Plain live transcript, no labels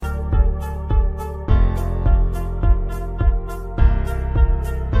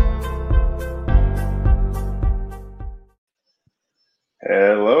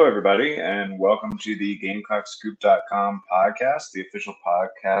and welcome to the GamecockScoop.com podcast, the official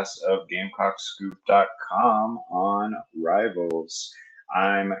podcast of GamecockScoop.com on Rivals.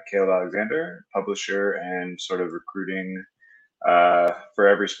 I'm Caleb Alexander, publisher and sort of recruiting for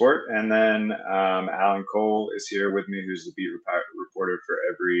every sport. And then Alan Cole is here with me, who's the beat reporter for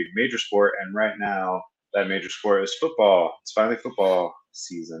every major sport. And right now, that major sport is football. It's finally football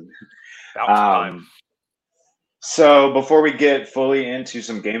season. About time. So before we get fully into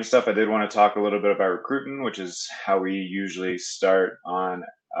some game stuff, I did want to talk a little bit about recruiting, which is how we usually start on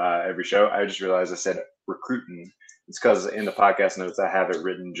every show. I just realized I said recruiting. It's because in the podcast notes I have it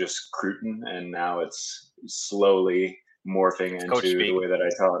written just cruitin', and now it's slowly morphing into the way that I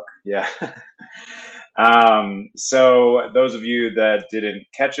talk. Yeah. So those of you that didn't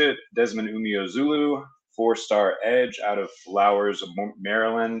catch it, Desmond Umeozulu, 4-star edge out of Flowers,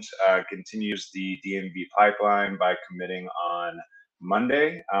 Maryland, continues the DMV pipeline by committing on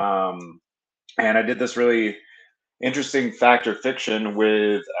Monday. And I did this really interesting fact or fiction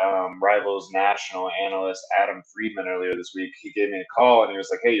with Rivals national analyst Adam Friedman earlier this week. He gave me a call and he was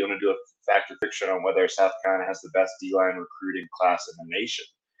like, "Hey, you want to do a fact or fiction on whether South Carolina has the best D-line recruiting class in the nation?"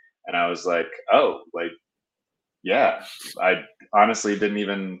 And I was like, "Oh, like, yeah." I honestly didn't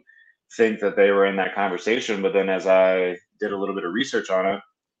even think that they were in that conversation, but then as I did a little bit of research on it,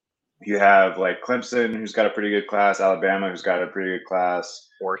 you have like Clemson, who's got a pretty good class, Alabama, who's got a pretty good class,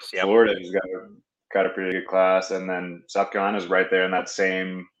 Florida, who's got a pretty good class, and then South Carolina's right there in that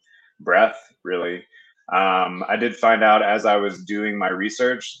same breath, really. I did find out as I was doing my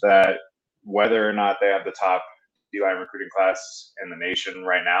research that whether or not they have the top D-line recruiting class in the nation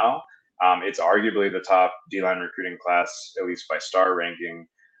right now, it's arguably the top D-line recruiting class, at least by star ranking,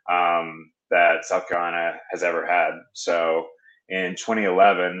 that South Carolina has ever had. So in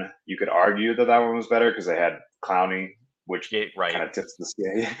 2011, you could argue that one was better because they had Clowney, which kind of tips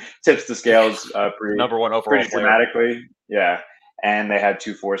the scales pretty number one overall pretty dramatically. Yeah, and they had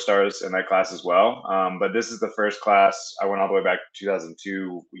 2 4-stars in that class as well. But this is the first class. I went all the way back to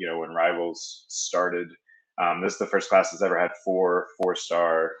 2002, when Rivals started. This is the first class that's ever had 4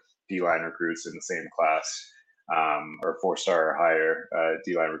 4-star D-line recruits in the same class. Or 4-star or higher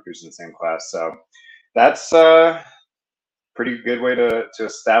D-line recruits in the same class. So that's a pretty good way to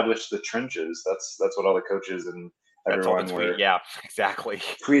establish the trenches. That's what all the coaches and everyone were exactly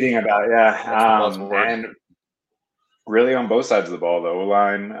tweeting about. Yeah. And really on both sides of the ball, the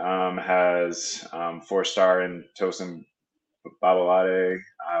O-line has 4-star in Tosin Babalade,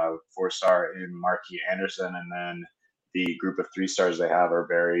 4-star in Marquis Anderson, and then the group of 3-stars they have are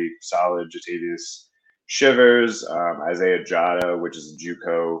very solid. Jatavius Shivers, Isaiah Jada, which is a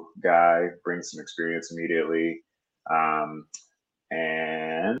JUCO guy, brings some experience immediately. And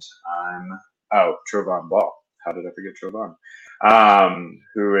Trovon Ball. How did I forget Trovon?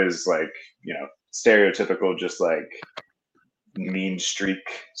 Who is like, stereotypical, just like mean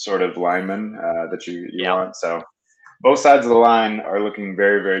streak sort of lineman that you want. So both sides of the line are looking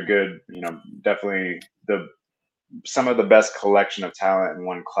very, very good. Definitely some of the best collection of talent in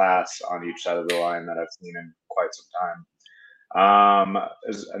one class on each side of the line that I've seen in quite some time.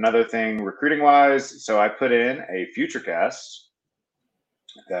 There's another thing recruiting wise. So I put in a Futurecast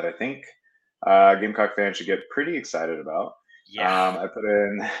that I think Gamecock fans should get pretty excited about. I put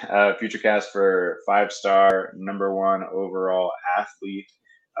in a Futurecast for 5-star, number 1 overall athlete,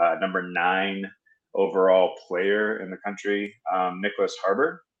 number 9 overall player in the country, Nicholas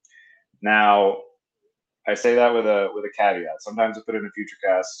Harbor. Now, I say that with a caveat. Sometimes I put in a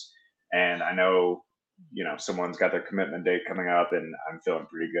Futurecast, and I know, someone's got their commitment date coming up, and I'm feeling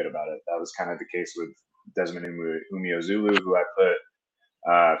pretty good about it. That was kind of the case with Desmond Umeozulu, who I put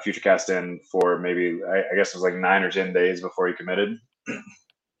Futurecast in for maybe, I guess it was like 9 or 10 days before he committed.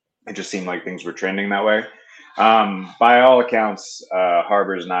 It just seemed like things were trending that way. By all accounts,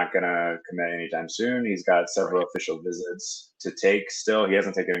 Harbor's not going to commit anytime soon. He's got several official visits to take still. He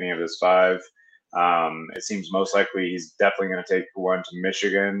hasn't taken any of his 5. It seems most likely he's definitely going to take one to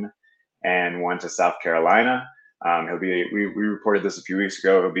Michigan and one to South Carolina. He'll be. We reported this a few weeks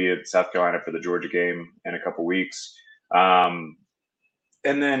ago. He'll be at South Carolina for the Georgia game in a couple weeks, and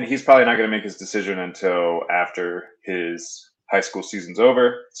then he's probably not going to make his decision until after his high school season's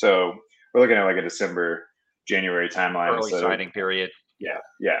over. So we're looking at like a December, January timeline. Early signing period. Yeah.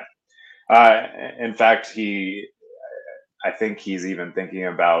 In fact, I think he's even thinking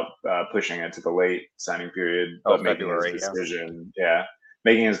about pushing it to the late signing period, but making his decision.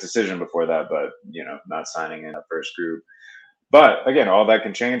 Making his decision before that, but not signing in the first group. But again, all that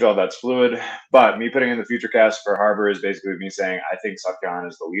can change. All that's fluid. But me putting in the Futurecast for Harbor is basically me saying I think South Carolina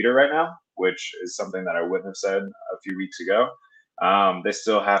is the leader right now, which is something that I wouldn't have said a few weeks ago. They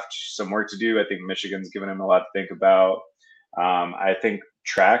still have some work to do. I think Michigan's given him a lot to think about. I think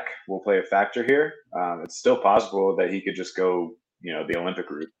track will play a factor here. It's still possible that he could just go, the Olympic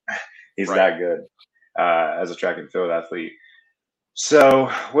route. He's Right. that good as a track and field athlete. So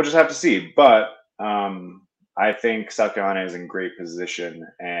we'll just have to see. But I think South Carolina is in great position.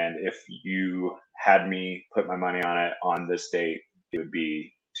 And if you had me put my money on it on this date, it would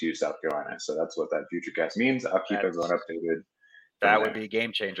be to South Carolina. So that's what that future cast means. I'll keep everyone updated. That would be a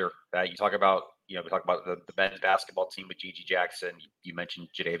game changer. We talk about the men's basketball team with Gigi Jackson. You mentioned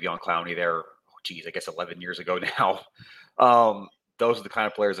Jadeveon Clowney there. Oh, geez, I guess 11 years ago now. Those are the kind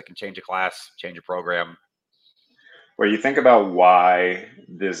of players that can change a class, change a program. Where you think about why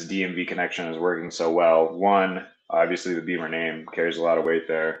this DMV connection is working so well. One, obviously the Beamer name carries a lot of weight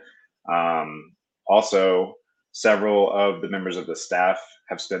there. Also, several of the members of the staff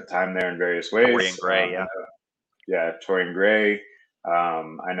have spent time there in various ways. Torian Gray, Torian Gray.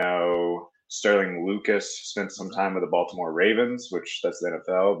 I know Sterling Lucas spent some time with the Baltimore Ravens, which that's the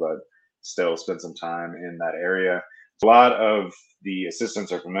NFL, but still spent some time in that area. A lot of the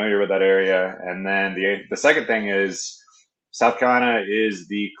assistants are familiar with that area. And then the second thing is South Carolina is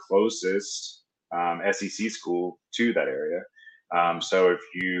the closest SEC school to that area. So if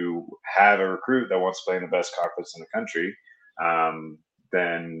you have a recruit that wants to play in the best conference in the country,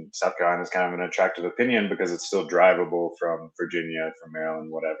 then South Carolina is kind of an attractive opinion because it's still drivable from Virginia, from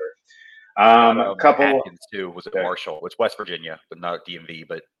Maryland, whatever. A couple Atkins too. Was it Marshall? It's West Virginia, but not DMV.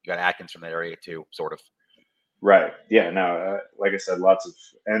 But you got Atkins from that area too, sort of. Right. Yeah. No. Like I said, lots of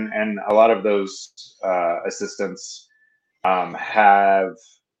and a lot of those assistants have.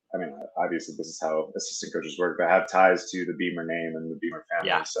 I mean, obviously, this is how assistant coaches work, but have ties to the Beamer name and the Beamer family.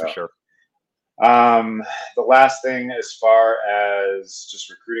 Yeah, so. For sure. The last thing, as far as just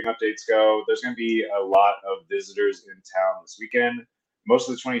recruiting updates go, there's going to be a lot of visitors in town this weekend. Most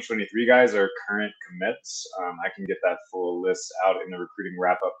of the 2023 guys are current commits. I can get that full list out in the recruiting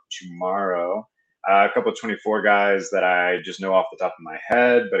wrap up tomorrow. A couple of 24 guys that I just know off the top of my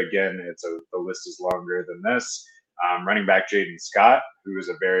head, but again, the list is longer than this. Running back Jaden Scott, who is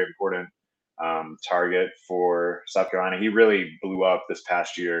a very important target for South Carolina. He really blew up this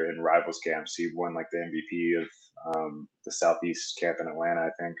past year in rivals camps. He won like the MVP of the Southeast camp in Atlanta,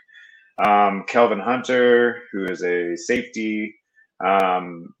 I think. Kelvin Hunter, who is a safety.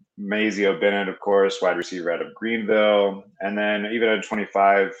 Mazio Bennett, of course, wide receiver out of Greenville. And then even a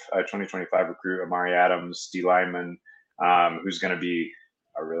 2025 recruit, Amari Adams, D lineman, who's going to be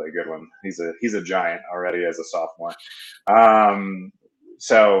a really good one. He's a giant already as a sophomore.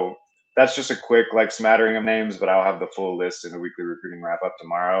 So that's just a quick smattering of names, but I'll have the full list in the weekly recruiting wrap up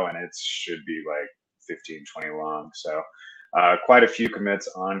tomorrow, and it should be 15, 20 long. So quite a few commits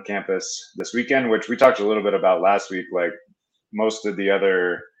on campus this weekend, which we talked a little bit about last week. Most of the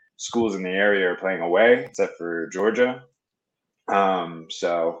other schools in the area are playing away, except for Georgia.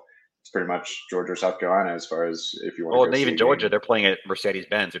 So it's pretty much Georgia or South Carolina as far as if you want to go. Well, even Georgia, they're playing at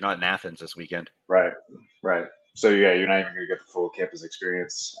Mercedes-Benz. They're not in Athens this weekend. Right. So yeah, you're not even going to get the full campus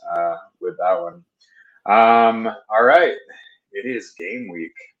experience with that one. All right, it is game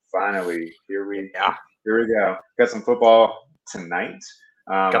week. Finally, here we go. Got some football tonight.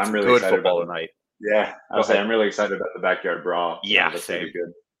 I'm really excited about tonight. Yeah, I'm really excited about the backyard brawl. Yeah, that's same.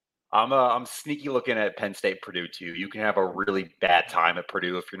 Good. I'm sneaky looking at Penn State Purdue too. You can have a really bad time at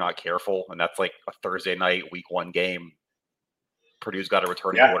Purdue if you're not careful, and that's like a Thursday night, week 1 game. Purdue's got a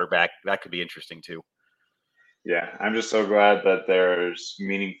returning quarterback. That could be interesting too. Yeah, I'm just so glad that there's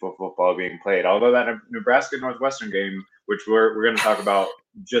meaningful football being played. Although that Nebraska Northwestern game, which we're going to talk about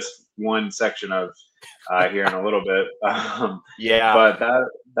just one section of here in a little bit. But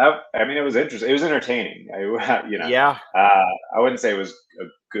that it was interesting. It was entertaining. I wouldn't say it was a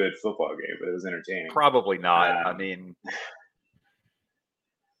good football game, but it was entertaining. Probably not. But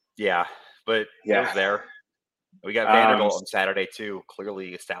it was there. We got Vanderbilt on Saturday too,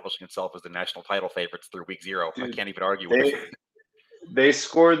 clearly establishing itself as the national title favorites through week 0. Dude, I can't even argue with it. They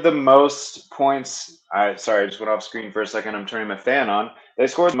scored the most points. Sorry, I just went off screen for a second. I'm turning my fan on. They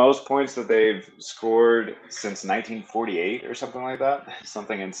scored the most points that they've scored since 1948 or something like that.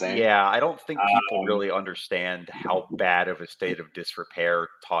 Something insane. Yeah, I don't think people really understand how bad of a state of disrepair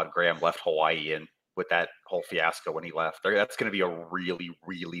Todd Graham left Hawaii in with that whole fiasco when he left. That's going to be a really,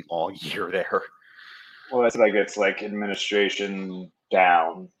 really long year there. Well, that's it's administration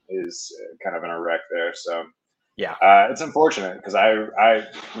down is kind of in a wreck there. So yeah, it's unfortunate because I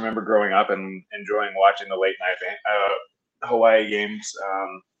remember growing up and enjoying watching the late night Hawaii games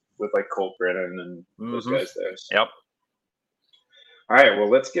with Colt Brennan and those guys there. So. Yep. All right, well,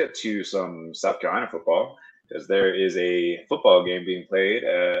 let's get to some South Carolina football. because there is a football game being played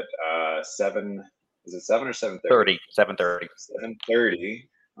at 7. Is it 7 or 7:30? 7:30. 7:30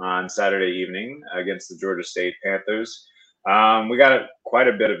 on Saturday evening against the Georgia State Panthers. We got quite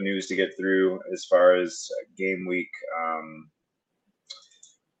a bit of news to get through as far as game week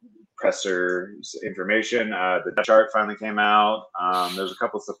presser information. The depth chart finally came out. There's a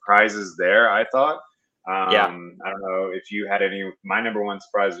couple of surprises there, I thought. Yeah. I don't know if you had any. My number one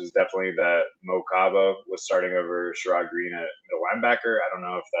surprise was definitely that Mo Kaba was starting over Sherrod Green at middle linebacker. I don't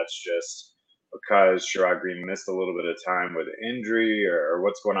know if that's just because Sherrod Green missed a little bit of time with injury or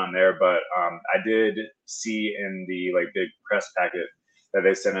what's going on there. But I did see in the big press packet that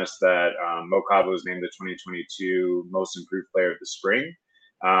they sent us that Mo Kaba was named the 2022 Most Improved Player of the Spring.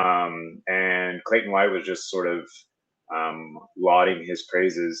 And Clayton White was just sort of lauding his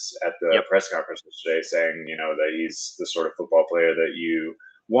praises at the press conference today, saying, that he's the sort of football player that you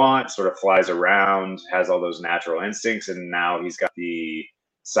want, sort of flies around, has all those natural instincts, and now he's got the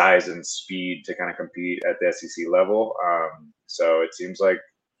size and speed to kind of compete at the SEC level. So it seems like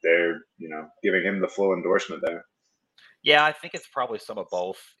they're, giving him the full endorsement there. Yeah, I think it's probably some of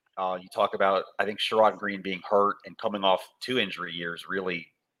both. You talk about, I think Sherrod Green being hurt and coming off 2 injury years, really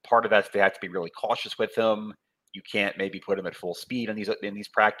part of that they have to be really cautious with him. You can't maybe put him at full speed in these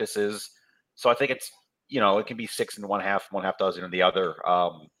practices. So I think it's, it can be 6 in one half dozen in the other.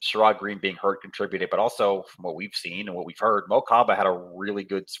 Sherrod Green being hurt contributed, but also from what we've seen and what we've heard, Mo Kaba had a really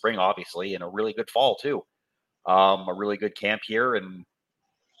good spring, obviously, and a really good fall too. A really good camp here. And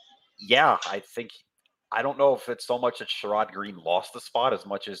yeah, I don't know if it's so much that Sherrod Green lost the spot as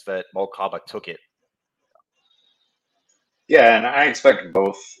much as that Mo Kaba took it. Yeah, and I expect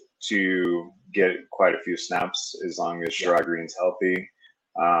both to get quite a few snaps as long as Sherrod Green's healthy.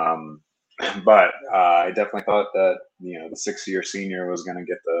 But I definitely thought that the 6-year senior was going to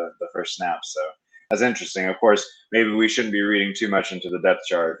get the first snap. So that's interesting. Of course, maybe we shouldn't be reading too much into the depth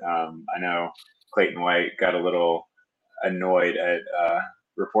chart. I know Clayton White got a little annoyed at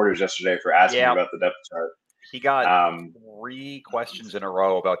reporters yesterday for asking about the depth chart. He got 3 questions in a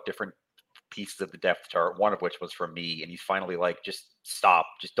row about different pieces of the depth chart, one of which was from me, and he's finally like, just stop,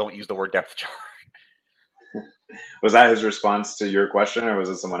 just don't use the word depth chart. Was that his response to your question, or was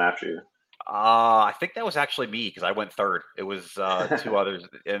it someone after you? I think that was actually me, because I went third. It was 2 others,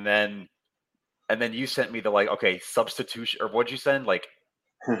 and then you sent me the okay, substitution, or what'd you send,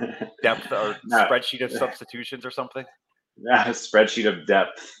 depth or spreadsheet of substitutions or something? Yeah, spreadsheet of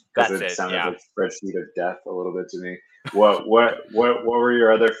depth, because it sounded like spreadsheet of death a little bit to me. What were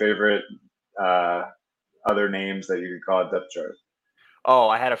your other favorite other names that you could call a depth chart? Oh,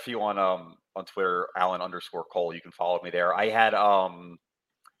 I had a few on Twitter, Alan_Cole. You can follow me there. I had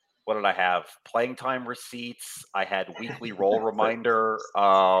what did I have? Playing time receipts. I had weekly role reminder.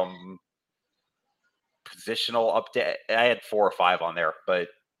 Positional update. I had 4 or 5 on there, but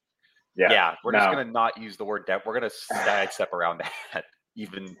yeah, we're just gonna not use the word depth. We're gonna step around that.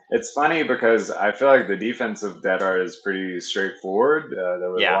 Even it's funny because I feel like the defensive depth chart is pretty straightforward.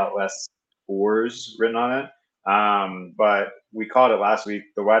 There was a lot less 4s written on it. But we called it last week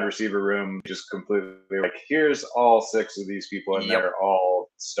the wide receiver room, just completely here's all 6 of these people, and they're all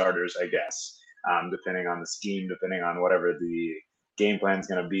starters, I guess, depending on the scheme, depending on whatever the game plan is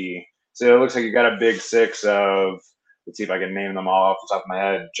going to be. So it looks like you got a big 6 of, let's see if I can name them all off the top of my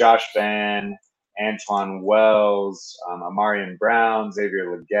head: Josh Vann, Antoine Wells, Amarian Brown, Xavier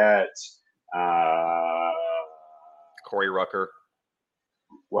Legette, Corey Rucker.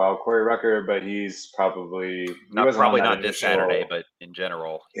 Well, Corey Rucker, but he's probably probably not this Saturday, but in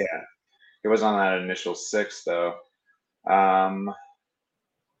general. Yeah, he was on that initial 6 though.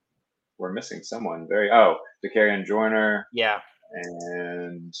 We're missing someone. Dakarian Joyner. Yeah,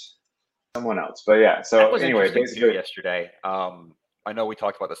 and someone else. But yeah, so that was anyway, basically yesterday. I know we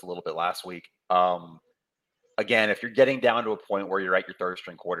talked about this a little bit last week. Again, if you're getting down to a point where you're at your 3rd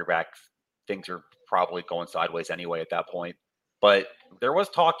string quarterback, things are probably going sideways anyway at that point. But there was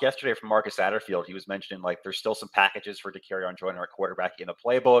talk yesterday from Marcus Satterfield. He was mentioning there's still some packages for Dakarian Joyner at quarterback in the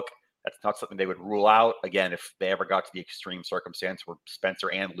playbook. That's not something they would rule out. Again, if they ever got to the extreme circumstance where Spencer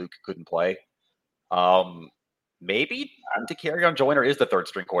and Luke couldn't play, maybe Dakarian Joyner is the 3rd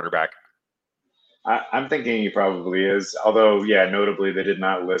string quarterback. I'm thinking he probably is. Although, notably they did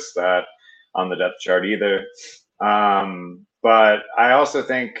not list that on the depth chart either. But I also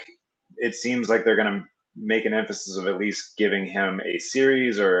think it seems like they're going to make an emphasis of at least giving him a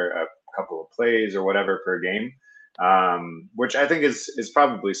series or a couple of plays or whatever per game, which I think is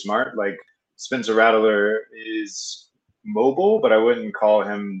probably smart. Spencer Rattler is mobile, but I wouldn't call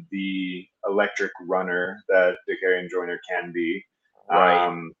him the electric runner that Dakarian Joyner can be.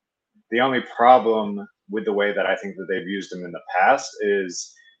 Right. The only problem with the way that I think that they've used him in the past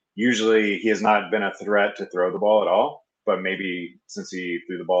is usually he has not been a threat to throw the ball at all. But maybe since he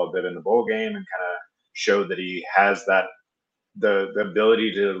threw the ball a bit in the bowl game and kind of showed that he has that the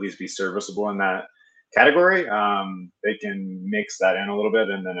ability to at least be serviceable in that category, they can mix that in a little bit,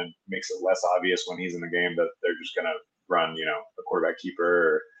 and then it makes it less obvious when he's in the game that they're just going to run, a quarterback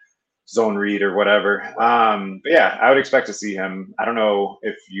keeper or zone read or whatever. But yeah, I would expect to see him. I don't know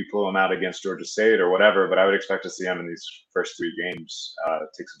if you pull him out against Georgia State or whatever, but I would expect to see him in these first 3 games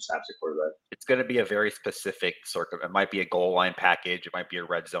take some snaps at quarterback. It's going to be a very specific sort of, it might be a goal line package. It might be a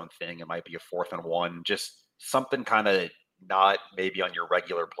red zone thing. It might be a 4th and 1, just something kind of not maybe on your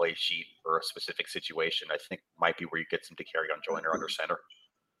regular play sheet for a specific situation. I think might be where you get some to carry on Joyner under center.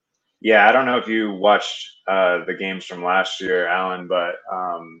 Yeah, I don't know if you watched the games from last year, Alan, but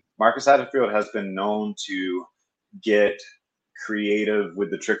Marcus Hatfield has been known to get creative with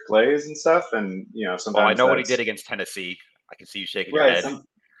the trick plays and stuff. And, sometimes I know what he did against Tennessee. I can see you shaking your head.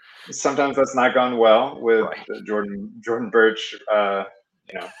 Sometimes that's not gone well with Jordan Birch,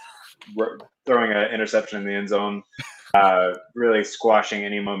 throwing an interception in the end zone, really squashing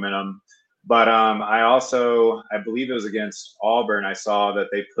any momentum. But I believe it was against Auburn, I saw that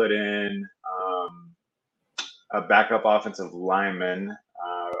they put in a backup offensive lineman.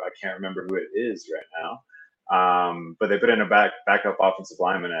 I can't remember who it is right now. But they put in a backup offensive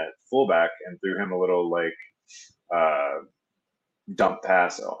lineman at fullback and threw him a little dump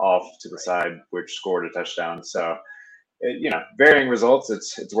pass off to the side, which scored a touchdown. So, varying results.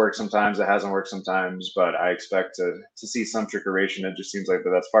 It's worked sometimes. It hasn't worked sometimes, but I expect to see some trickeration. It just seems like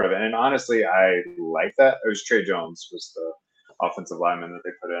that's part of it. And honestly, I like that. It was Trey Jones was the offensive lineman that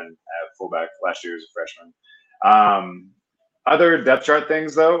they put in at fullback last year as a freshman. Other depth chart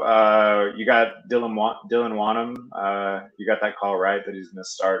things, though, you got Dylan Wanham. You got that call right that he's going to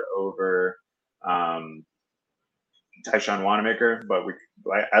start over Tyshawn Wanamaker, but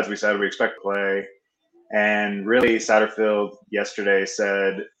as we said, we expect to play. And really, Satterfield yesterday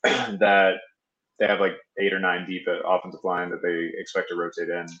said that they have 8 or 9 deep at offensive line that they expect to rotate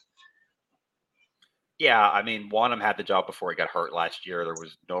in. Yeah, I mean, Wanham had the job before he got hurt last year. There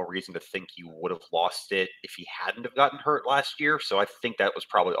was no reason to think he would have lost it if he hadn't have gotten hurt last year. So I think that was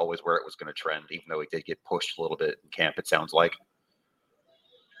probably always where it was going to trend, even though he did get pushed a little bit in camp, it sounds like.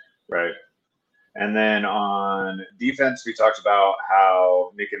 Right. And then on defense, we talked about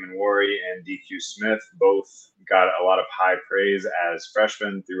how Nick Emenwari and DQ Smith both got a lot of high praise as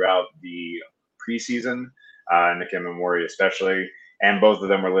freshmen throughout the preseason, Nick Emenwari especially, and both of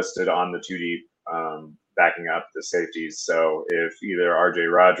them were listed on the 2 deep backing up the safeties. So if either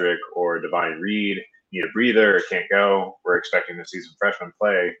RJ Roderick or Devontae Reed need a breather or can't go, we're expecting to see some freshmen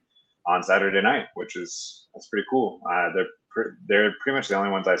play on Saturday night, that's pretty cool. They're pretty much the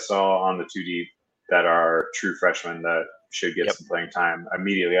only ones I saw on the 2 deep that are true freshmen that should get some playing time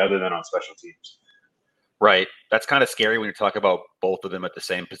immediately, other than on special teams. Right. That's kind of scary when you talk about both of them at the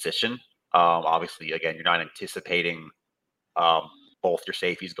same position. Obviously, again, you're not anticipating both your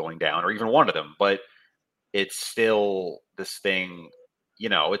safeties going down or even one of them, but it's still this thing,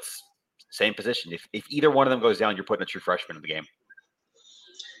 it's same position. If either one of them goes down, you're putting a true freshman in the game.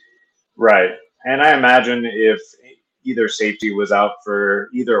 Right. And I imagine if either safety was out for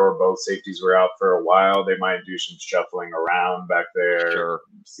either or both safeties were out for a while, they might do some shuffling around back there. Sure.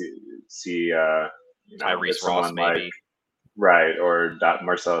 See Tyrese Ross maybe. Right. Or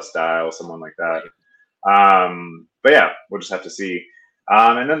Marcellus Dial, someone like that. Right. But yeah, we'll just have to see.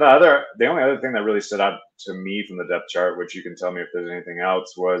 And then the only other thing that really stood out to me from the depth chart, which you can tell me if there's anything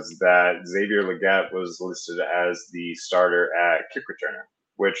else, was that Xavier Legette was listed as the starter at kick returner,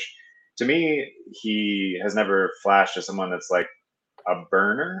 which to me, he has never flashed as someone that's like a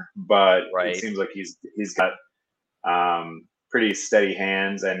burner, but It seems like he's got pretty steady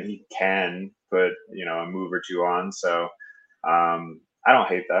hands and he can put, a move or two on. So I don't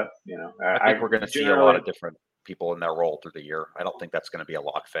hate that. I think we're going to see a lot of different people in that role through the year. I don't think that's going to be a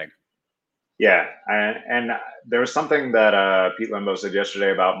lock thing. Yeah, and there was something that Pete Lembo said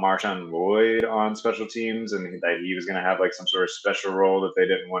yesterday about Marshawn Lloyd on special teams, and that he was going to have some sort of special role that they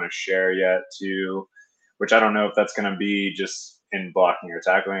didn't want to share yet, too. Which I don't know if that's going to be just in blocking or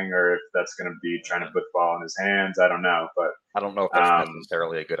tackling, or if that's going to be trying to put the ball in his hands. I don't know, but I don't know if that's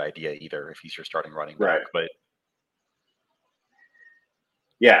necessarily a good idea either. If he's your starting running back, right. But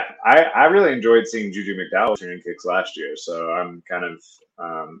yeah, I really enjoyed seeing Juju McDowell turning kicks last year, so I'm kind of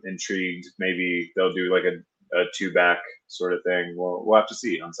intrigued. Maybe they'll do a 2-back sort of thing. We'll have to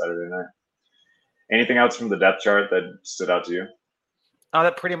see on Saturday night. Anything else from the depth chart that stood out to you?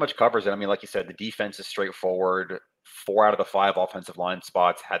 That pretty much covers it. I mean, like you said, the defense is straightforward. 4 out of the 5 offensive line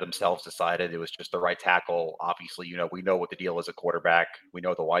spots had themselves decided. It was just the right tackle. Obviously, we know what the deal is at quarterback. We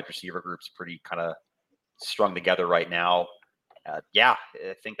know the wide receiver group's pretty kind of strung together right now. Yeah,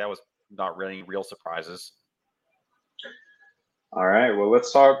 I think that was not really real surprises. All right. Well,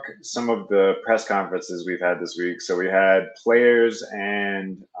 let's talk some of the press conferences we've had this week. So we had players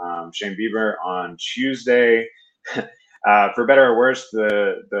and Shane Bieber on Tuesday. For better or worse,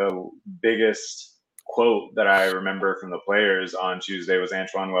 the biggest quote that I remember from the players on Tuesday was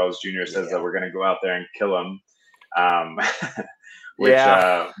Antoine Wells Jr. says that we're going to go out there and kill him, which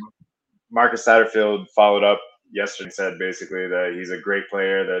Marcus Satterfield followed up yesterday and said basically that he's a great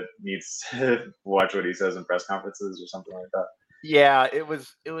player that needs to watch what he says in press conferences or something like that. Yeah, it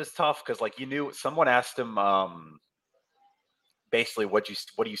was tough because someone asked him basically what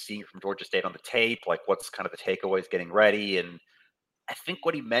are you seeing from Georgia State on the tape, like what's kind of the takeaways getting ready, and I think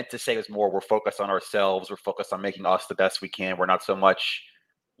what he meant to say was more we're focused on ourselves, we're focused on making us the best we can, we're not so much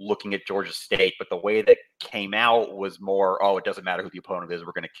looking at Georgia State, but the way that came out was more, it doesn't matter who the opponent is,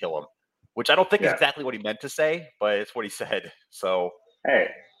 we're going to kill him, which I don't think is exactly what he meant to say, but it's what he said. So hey,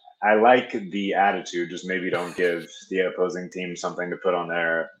 I like the attitude. Just maybe don't give the opposing team something to put on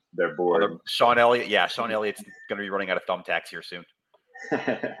their board. Sean Elliott's going to be running out of thumbtacks here soon.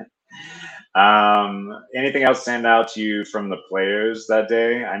 Anything else stand out to you from the players that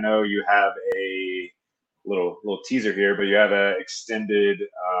day? I know you have a little teaser here, but you have an extended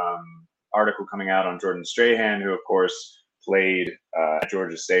article coming out on Jordan Strahan, who of course played at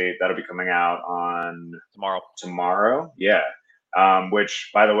Georgia State. That'll be coming out on tomorrow. Yeah.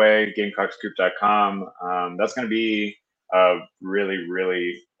 Which, by the way, GamecockScoop.com, that's going to be a really,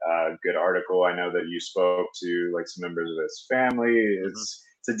 really good article. I know that you spoke to like some members of his family. It's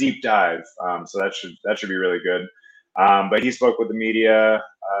a deep dive, so that should be really good. But he spoke with the media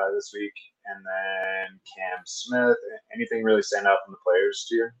this week, and then Cam Smith. Anything really stand out from the players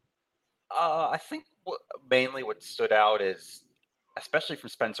to you? I think mainly what stood out is, especially from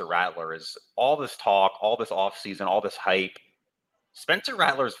Spencer Rattler, is all this talk, all this offseason, all this hype. Spencer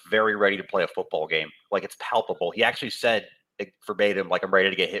Rattler is very ready to play a football game. Like, it's palpable. He actually said verbatim, like, I'm ready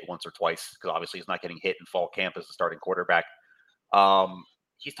to get hit once or twice, because obviously he's not getting hit in fall camp as a starting quarterback.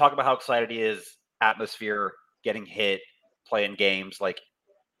 He's talking about how excited he is, atmosphere, getting hit, playing games. Like,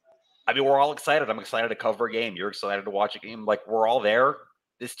 I mean, we're all excited. I'm excited to cover a game. You're excited to watch a game. Like, we're all there.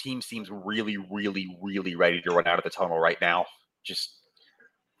 This team seems really, really, really ready to run out of the tunnel right now. Just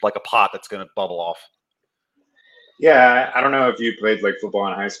like a pot that's going to bubble off. Yeah, I don't know if you played like football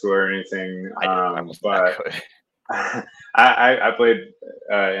in high school or anything, but I played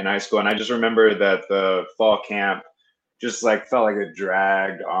in high school, and I just remember that the fall camp just like felt like it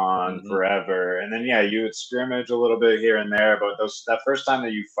dragged on forever. And then you would scrimmage a little bit here and there, but that first time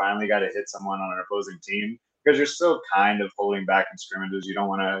that you finally got to hit someone on an opposing team, because you're still kind of holding back in scrimmages, you don't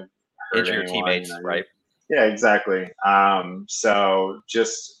want to hurt your teammates, right? Yeah, exactly. So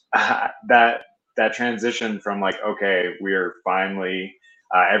just that transition from like, okay, we're finally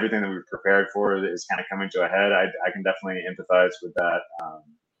everything that we prepared for is kind of coming to a head. I can definitely empathize with that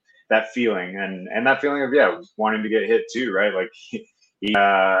that feeling and that feeling of wanting to get hit too, right? Like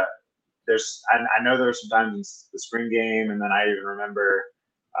there's I know there were some times in the spring game, and then I even remember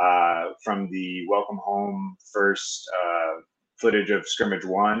from the welcome home first footage of scrimmage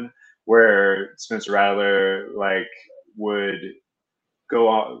 1 where Spencer Rattler like would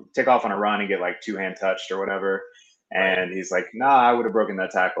take off on a run and get like 2-hand touched or whatever. And he's like, nah, I would have broken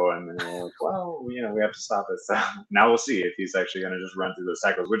that tackle. And then we're like, well, we have to stop it. So now we'll see if he's actually going to just run through those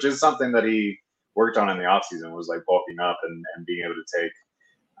tackles, which is something that he worked on in the offseason, was like bulking up and being able to take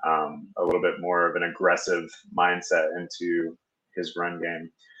a little bit more of an aggressive mindset into his run game.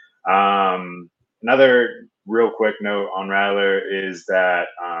 Another real quick note on Rattler is that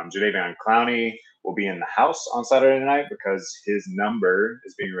Jadeveon Clowney will be in the house on Saturday night because his number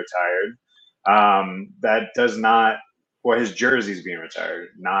is being retired. That does not, his jersey is being retired,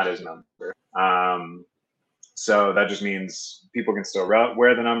 not his number. So that just means people can still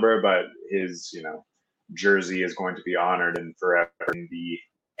wear the number, but his, jersey is going to be honored and forever in the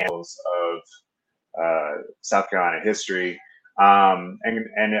annals of South Carolina history. And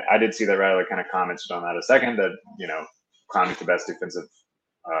I did see that Rattler kind of commented on that a second, that, Clowney's the best defensive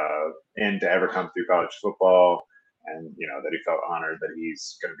end to ever come through college football. And, that he felt honored that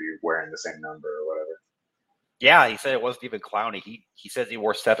he's going to be wearing the same number or whatever. Yeah, he said it wasn't even Clowney. He says he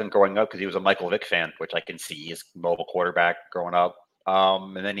wore 7 growing up because he was a Michael Vick fan, which I can see. He's a mobile quarterback growing up.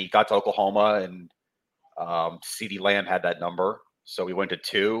 And then he got to Oklahoma, and CeeDee Lamb had that number. So he went to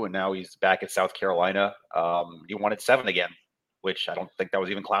 2, and now he's back at South Carolina. He wanted 7 again, which I don't think that was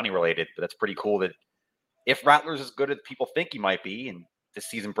even Clowney related, but that's pretty cool that if Rattler's as good as people think he might be, and this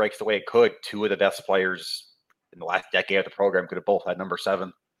season breaks the way it could, two of the best players in the last decade of the program could have both had number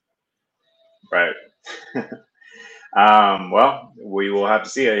 7. Right. Well, we will have to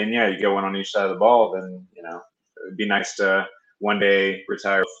see it. And yeah, you get one on each side of the ball, then, it'd be nice to one day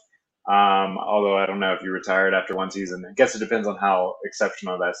retire. Although I don't know if you retired after one season. I guess it depends on how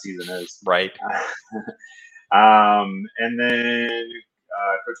exceptional that season is. Right. And then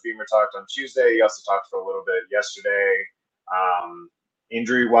Coach Beamer talked on Tuesday. He also talked for a little bit yesterday.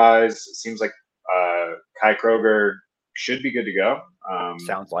 Injury-wise, it seems like Kai Kroger should be good to go.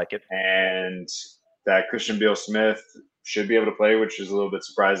 Sounds like it. And that Christian Beal-Smith should be able to play, which is a little bit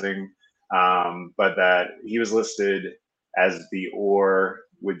surprising. But that he was listed as the or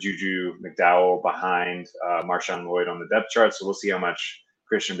with Juju McDowell behind Marshawn Lloyd on the depth chart. So we'll see how much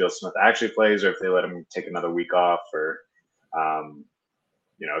Christian Beal-Smith actually plays, or if they let him take another week off, or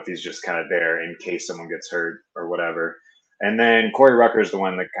if he's just kind of there in case someone gets hurt or whatever. And then Corey Rucker is the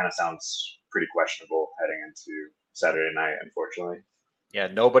one that kind of sounds pretty questionable heading into Saturday night, unfortunately. Yeah,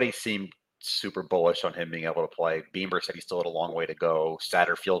 nobody seemed super bullish on him being able to play. Beamer said he still had a long way to go.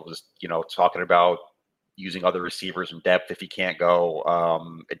 Satterfield was, talking about using other receivers in depth if he can't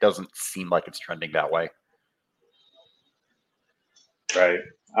go. It doesn't seem like it's trending that way. Right.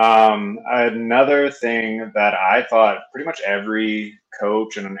 Another thing that I thought pretty much every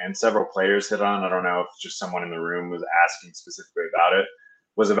coach and several players hit on, I don't know if just someone in the room was asking specifically about it,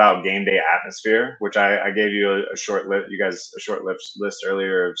 was about game day atmosphere, which I gave you a short list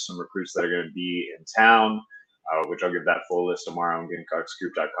earlier of some recruits that are going to be in town, which I'll give that full list tomorrow on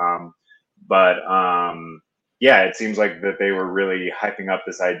GamecockScoop.com. But yeah, it seems like that they were really hyping up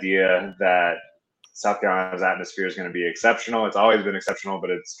this idea that South Carolina's atmosphere is going to be exceptional. It's always been exceptional, but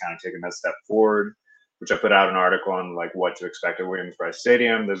it's kind of taken that step forward, which I put out an article on like what to expect at Williams-Brice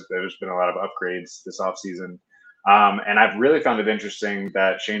Stadium. There's been a lot of upgrades this offseason. And I've really found it interesting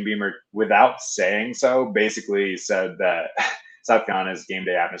that Shane Beamer, without saying so, basically said that South Carolina's game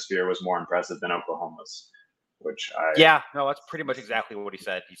day atmosphere was more impressive than Oklahoma's, that's pretty much exactly what he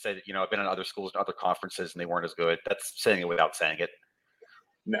said. He said, I've been in other schools and other conferences and they weren't as good. That's saying it without saying it.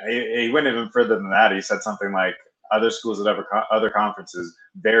 No, he went even further than that. He said something like other schools at other conferences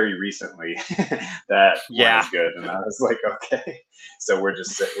very recently that weren't as good. And I was like, okay, so we're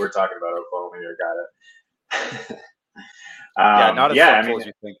talking about Oklahoma here. Got it. Not as helpful as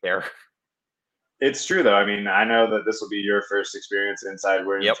you think there. It's true though. I mean, I know that this will be your first experience inside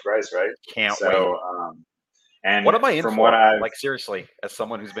Williams-Brice, right? Can't wait. And what am I in for? Like seriously, as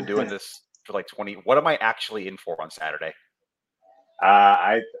someone who's been doing this for like 20, what am I actually in for on Saturday?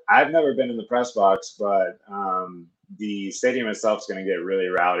 I've never been in the press box, but the stadium itself is going to get really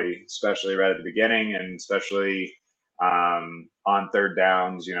rowdy, especially right at the beginning, and especially on third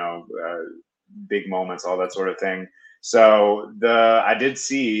downs, big moments, all that sort of thing. So I did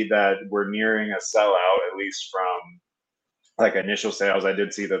see that we're nearing a sellout, at least from like initial sales. I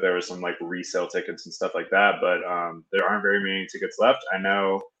did see that there was some like resale tickets and stuff like that, but there aren't very many tickets left. I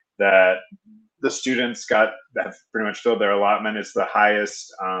know that the students have pretty much filled their allotment. It's the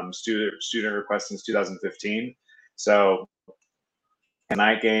highest student request since 2015. So a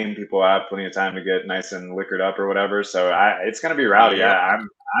night game, people have plenty of time to get nice and liquored up or whatever. So it's going to be rowdy. Yeah.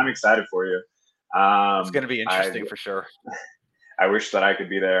 I'm excited for you. It's going to be interesting for sure. I wish that I could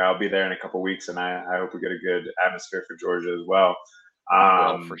be there. I'll be there in a couple of weeks, and I hope we get a good atmosphere for Georgia as well.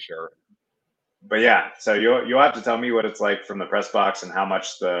 For sure. But yeah, so you'll have to tell me what it's like from the press box and how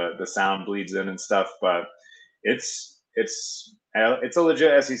much the sound bleeds in and stuff. But it's a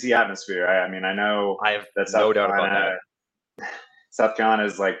legit SEC atmosphere. I mean, I know I have no doubt about that. South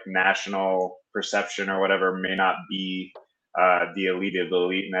Carolina's like national perception or whatever may not be the elite of the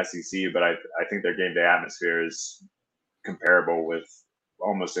elite in SEC, but I think their game day atmosphere is comparable with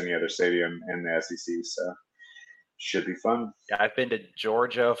almost any other stadium in the SEC. So should be fun. Yeah, I've been to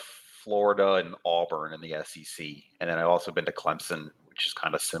Georgia, Florida, and Auburn in the SEC, and then I've also been to Clemson, which is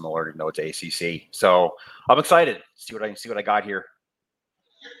kind of similar, it's ACC. So I'm excited. See what I got here.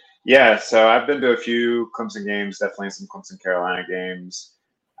 Yeah, so I've been to a few Clemson games, definitely some Clemson Carolina games.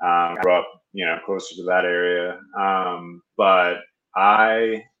 Grew up, closer to that area, but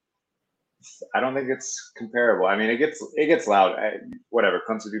I don't think it's comparable. I mean, it gets loud. Whatever,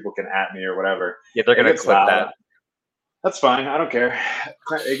 Clemson people can at me or whatever. Yeah, they're gonna clip that. That's fine. I don't care.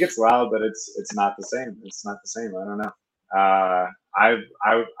 It gets loud, but it's not the same. It's not the same. I don't know.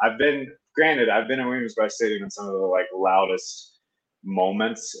 I've been in Williams-Brice Stadium in some of the like loudest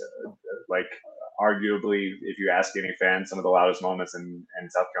moments, like arguably, if you ask any fan, some of the loudest moments in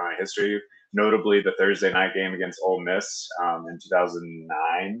South Carolina history. Notably, the Thursday night game against Ole Miss in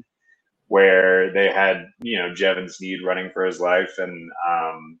 2009, where they had, Jevon Sneed running for his life. And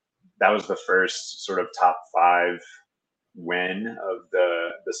that was the first sort of top 5 win of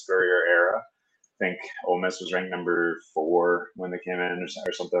the Spurrier era. I think Ole Miss was ranked number 4 when they came in,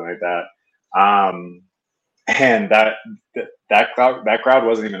 or something like that. And that crowd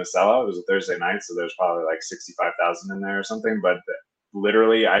wasn't even a sellout. It was a Thursday night, so there's probably like 65,000 in there or something. But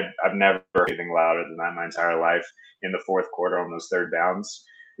literally, I've never heard anything louder than that in my entire life in the fourth quarter on those third downs,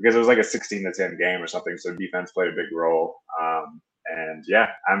 because it was like a 16-10 game or something. So defense played a big role. And yeah,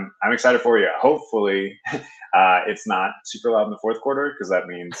 I'm excited for you. Hopefully, it's not super loud in the fourth quarter, because that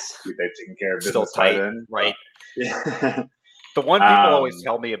means they've taken care of business tight, by then. right? Yeah. The one people always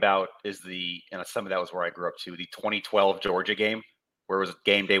tell me about is and some of that was where I grew up too, the 2012 Georgia game, where it was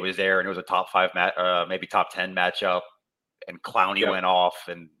game day was there and it was a top 5 maybe top 10 matchup, and Clowney went off,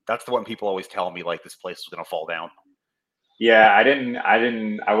 and that's the one people always tell me, like, this place is going to fall down. Yeah,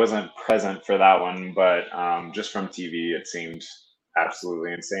 I wasn't present for that one, but just from TV, it seemed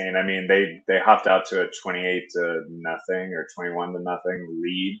absolutely insane. I mean, they hopped out to a 28-0 or 21-0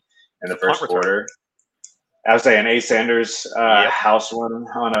 lead in the first quarter. I would say an Ace Sanders house one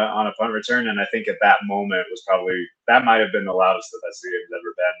on a punt return, and I think at that moment that might have been the loudest that stadium's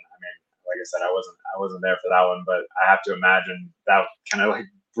ever been. I mean, like I said, I wasn't there for that one, but I have to imagine that kind of like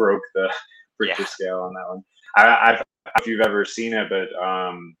broke the scale on that one. I don't know if you've ever seen it, but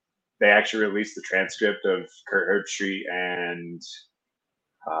they actually released the transcript of Kurt Herbstreit and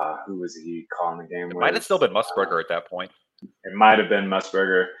who was he calling the game? It might have still been Musburger at that point. It might have been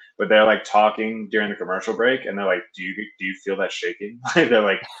Musburger, but they're like talking during the commercial break, and they're like, "Do you feel that shaking?" They're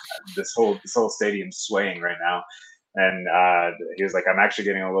like, "This whole stadium's swaying right now." And he was like, "I'm actually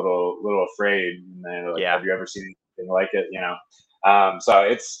getting a little afraid." And they're like, "Have you ever seen anything like it?" So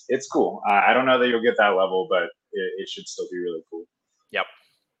it's cool. I don't know that you'll get that level, but it should still be really cool. Yep.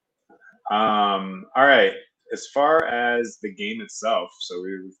 All right. As far as the game itself, so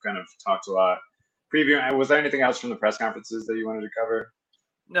we've kind of talked a lot. Preview. Was there anything else from the press conferences that you wanted to cover?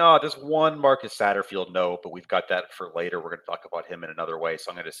 No, there's one Marcus Satterfield note, but we've got that for later. We're going to talk about him in another way, so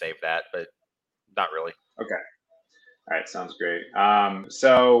I'm going to save that, but not really. Okay. All right, sounds great.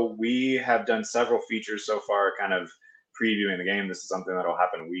 So we have done several features so far, kind of previewing the game. This is something that will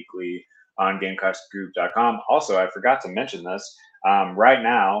happen weekly on GamecocksGroup.com. Also, I forgot to mention this. Right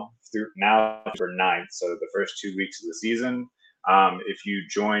now for 9th, so the first 2 weeks of the season, if you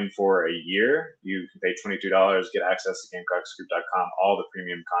join for a year, you can pay $22, get access to GamecocksGroup.com, all the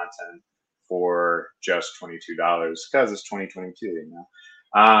premium content for just $22, because it's 2022,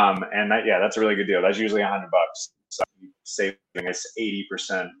 and that's a really good deal. That's usually $100. So saving us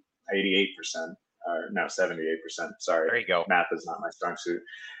 80%, 88%, or no, 78%. Sorry, there you go. Math is not my strong suit.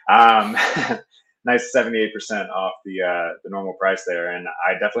 Nice 78% off the normal price there, and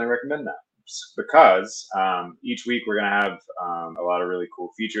I definitely recommend that, because each week we're going to have a lot of really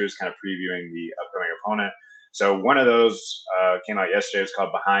cool features, kind of previewing the upcoming opponent. So one of those came out yesterday. It's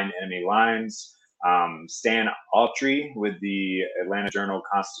called Behind Enemy Lines. Stan Autry with the Atlanta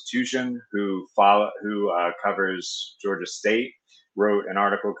Journal-Constitution, who covers Georgia State, wrote an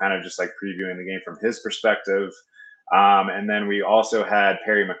article kind of just like previewing the game from his perspective. And then we also had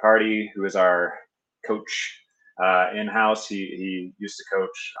Perry McCarty, who is our coach in-house. He used to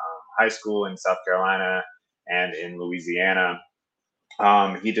coach high school in South Carolina and in Louisiana.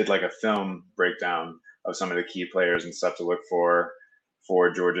 He did like a film breakdown of some of the key players and stuff to look for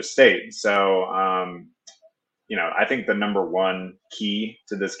Georgia State. So, I think the number one key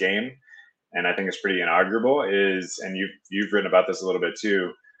to this game, and I think it's pretty inarguable, is, and you've written about this a little bit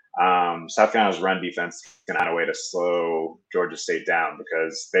too, South Carolina's run defense can find a way to slow Georgia State down,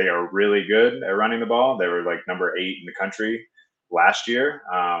 because they are really good at running the ball. They were like number 8 in the country last year,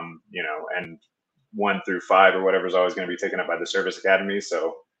 and 1 through 5 or whatever is always going to be taken up by the service academy.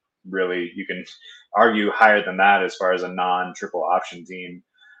 So really, you can argue higher than that as far as a non-triple option team.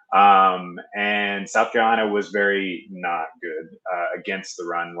 And South Carolina was very not good against the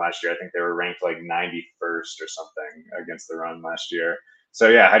run last year. I think they were ranked like 91st or something against the run last year. So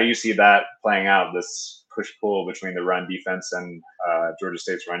yeah, how do you see that playing out, this push-pull between the run defense and Georgia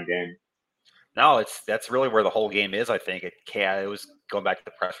State's run game? No, that's really where the whole game is. I think it was going back to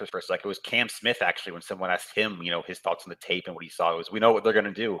the pressers for a second. It was Cam Smith actually, when someone asked him, his thoughts on the tape and what he saw, it was, we know what they're going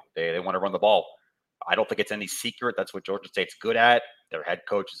to do. They want to run the ball. I don't think it's any secret. That's what Georgia State's good at. Their head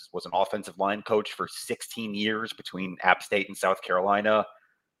coach was an offensive line coach for 16 years between App State and South Carolina.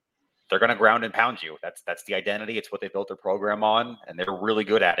 They're going to ground and pound you. That's the identity. It's what they built their program on, and they're really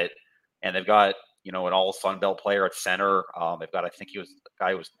good at it. And they've got, an all Sun Belt player at center. They've got, I think he was the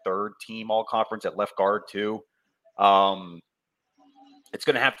guy who was 3rd team all conference at left guard too. it's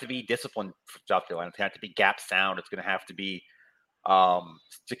going to have to be disciplined for South Carolina. It's going to have to be gap sound. It's going to have to be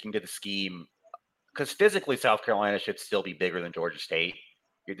sticking to the scheme, because physically South Carolina should still be bigger than Georgia State.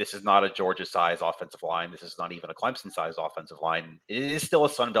 This is not a Georgia-sized offensive line. This is not even a Clemson-sized offensive line. It is still a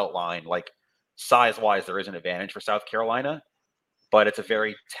Sun Belt line. Like, size-wise, there is an advantage for South Carolina, but it's a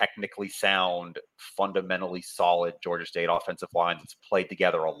very technically sound, fundamentally solid Georgia State offensive line that's played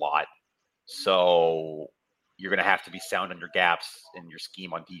together a lot. So you're going to have to be sound on your gaps in your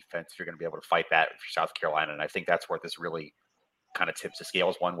scheme on defense if you're going to be able to fight that for South Carolina. And I think that's where this really kind of tips the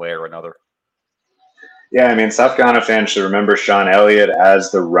scales one way or another. Yeah, I mean, South Carolina fans should remember Sean Elliott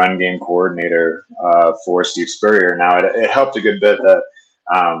as the run game coordinator for Steve Spurrier. Now, it helped a good bit that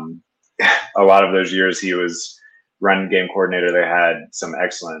a lot of those years he was run game coordinator. They had some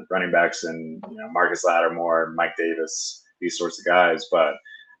excellent running backs and Marcus Lattimore, Mike Davis, these sorts of guys. But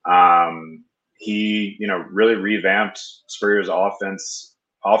he, really revamped Spurrier's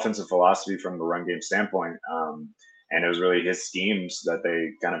offensive philosophy from the run game standpoint. And it was really his schemes that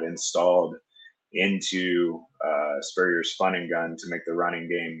they kind of installed into Spurrier's fun and gun to make the running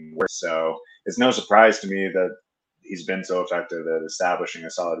game work. So it's no surprise to me that he's been so effective at establishing a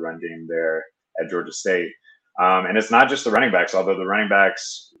solid run game there at Georgia State. And it's not just the running backs, although the running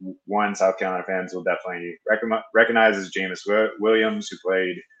backs, South Carolina fans will definitely recognize as Jameis Williams, who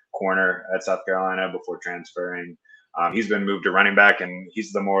played corner at South Carolina before transferring. He's been moved to running back, and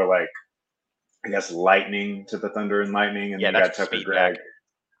he's the more lightning to the Thunder and Lightning. And yeah, then you got Tucker Gregg.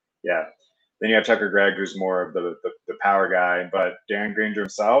 Yeah. Then you have Tucker Gregg, who's more of the power guy. But Darren Granger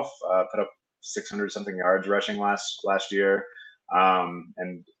himself put up 600-something yards rushing last year.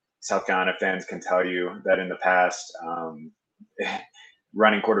 And South Carolina fans can tell you that in the past,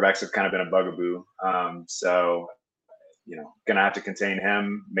 running quarterbacks have kind of been a bugaboo. So, going to have to contain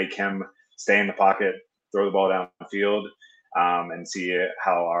him, make him stay in the pocket, throw the ball downfield, and see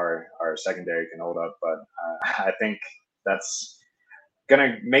how our secondary can hold up. But I think that's going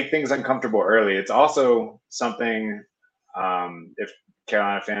to make things uncomfortable early. It's also something, if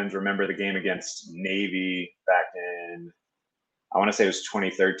Carolina fans remember the game against Navy back in, I want to say it was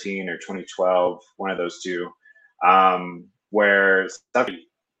 2013 or 2012, one of those two, where Stuffy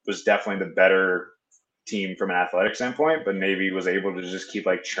was definitely the better team from an athletic standpoint, but Navy was able to just keep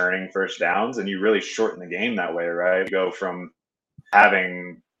churning first downs, and you really shorten the game that way, right? You go from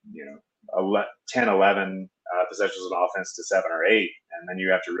having 10, 11 possessions of offense to 7 or 8, and then you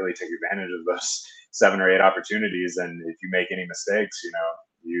have to really take advantage of those 7 or 8 opportunities. And if you make any mistakes,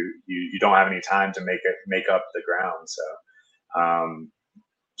 you don't have any time to make up the ground. So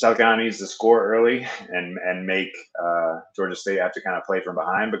South Carolina needs to score early and make Georgia State have to kind of play from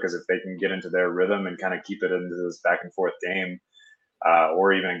behind, because if they can get into their rhythm and kind of keep it into this back and forth game,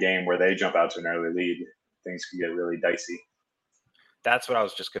 or even a game where they jump out to an early lead, things can get really dicey. That's what I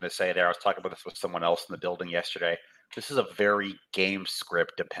was just going to say there. I was talking about this with someone else in the building yesterday. This is a very game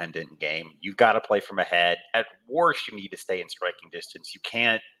script dependent game. You've got to play from ahead. At worst, you need to stay in striking distance. You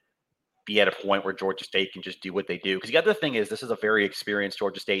can't be at a point where Georgia State can just do what they do. Because the other thing is, this is a very experienced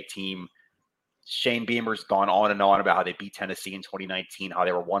Georgia State team. Shane Beamer's gone on and on about how they beat Tennessee in 2019, how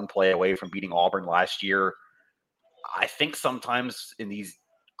they were one play away from beating Auburn last year. I think sometimes in these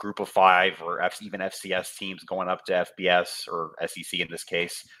group of 5 or even FCS teams going up to FBS or SEC in this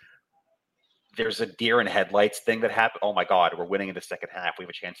case, there's a deer in headlights thing that happened. Oh my God, we're winning in the second half. We have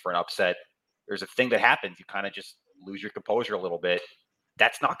a chance for an upset. There's a thing that happens. You kind of just lose your composure a little bit.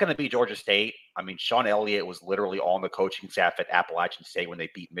 That's not going to be Georgia State. I mean, Sean Elliott was literally on the coaching staff at Appalachian State when they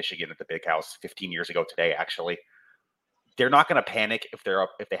beat Michigan at the Big House 15 years ago today, actually. They're not going to panic if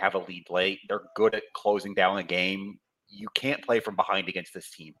they have a lead late. They're good at closing down the game. You can't play from behind against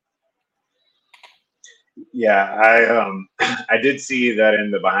this team. Yeah, I did see that in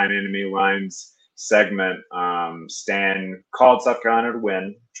the Behind Enemy Lines segment. Stan called South Carolina to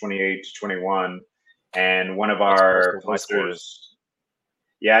win 28-21, and one of our posters.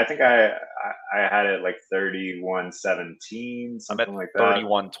 Yeah, I think I had it 31-17, something like that.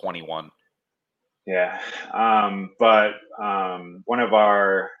 31-21. Yeah, but one of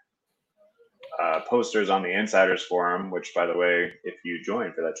our posters on the Insiders Forum, which, by the way, if you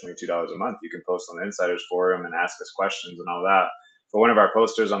join for that $22 a month, you can post on the Insiders Forum and ask us questions and all that. But one of our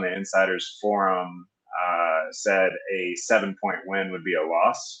posters on the Insiders Forum said a 7-point win would be a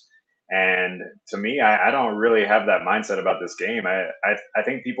loss. And to me, I don't really have that mindset about this game. I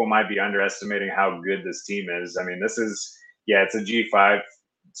think people might be underestimating how good this team is. I mean, it's a G5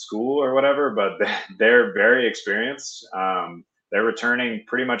 school or whatever, but they're very experienced. They're returning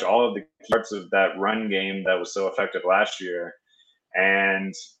pretty much all of the parts of that run game that was so effective last year.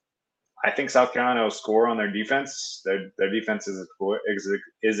 And I think South Carolina will score on their defense. Their defense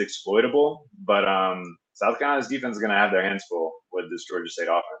is exploitable, but South Carolina's defense is going to have their hands full with this Georgia State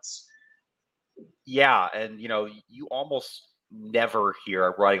offense. Yeah, and you almost never hear.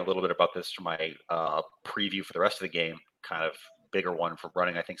 I'm writing a little bit about this for my preview for the rest of the game, kind of bigger one for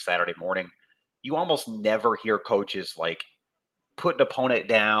running, I think, Saturday morning. You almost never hear coaches like put an opponent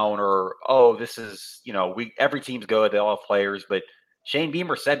down or, oh, this is, every team's good, they all have players. But Shane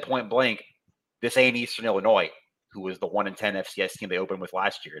Beamer said point blank, this ain't Eastern Illinois, who was the 1-10 FCS team they opened with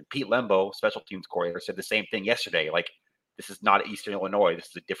last year. And Pete Lembo, special teams coordinator, said the same thing yesterday. Like, this is not Eastern Illinois. This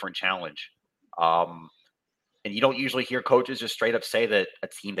is a different challenge. And you don't usually hear coaches just straight up say that a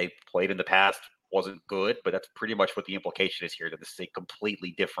team they played in the past wasn't good, but that's pretty much what the implication is here, that this is a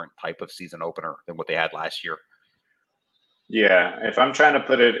completely different type of season opener than what they had last year. Yeah, if I'm trying to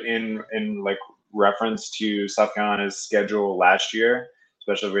put it in like reference to South Carolina's schedule last year,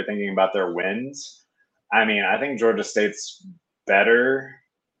 especially if we're thinking about their wins, I mean, I think Georgia State's better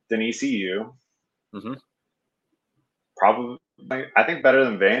than ECU. Mm-hmm. Probably, I think better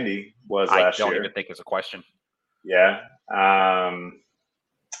than Vandy was last year. I don't even think it's a question. Yeah. Probably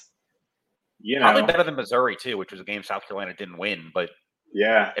better than Missouri too, which was a game South Carolina didn't win. But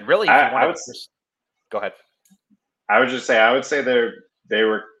yeah, and really, if you want to go ahead. I would say they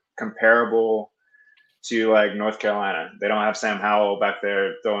were comparable to like North Carolina. They don't have Sam Howell back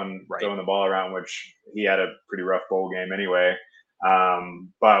there throwing the ball around, which he had a pretty rough bowl game anyway.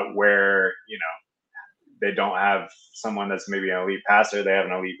 But where they don't have someone that's maybe an elite passer, they have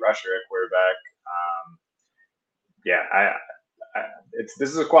an elite rusher at quarterback. This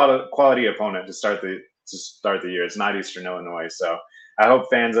is a quality opponent to start the year. It's not Eastern Illinois, so I hope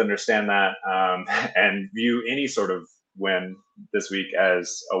fans understand that and view any sort of win this week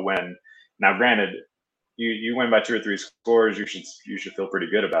as a win. Now, granted, you win by 2 or 3 scores, you should feel pretty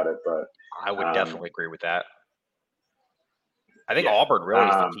good about it. But I would definitely agree with that. I think Auburn really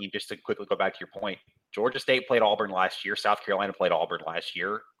is the team. Just to quickly go back to your point, Georgia State played Auburn last year. South Carolina played Auburn last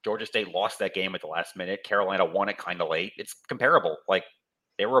year. Georgia State lost that game at the last minute. Carolina won it kind of late. It's comparable. Like,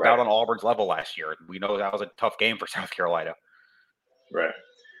 they were about on Auburn's level last year. We know that was a tough game for South Carolina. Right.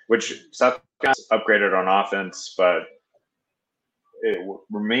 Which South Carolina's upgraded on offense, but it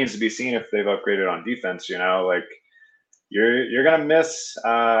remains to be seen if they've upgraded on defense. Like you're gonna miss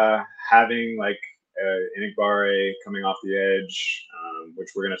having like Inigbare coming off the edge, which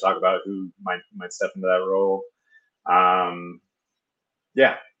we're going to talk about who might step into that role.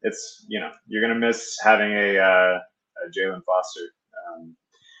 It's you're going to miss having a Jalen Foster,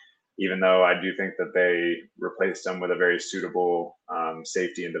 even though I do think that they replaced him with a very suitable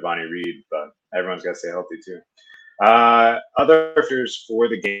safety in Devontae Reed, but everyone's got to stay healthy too. Other factors for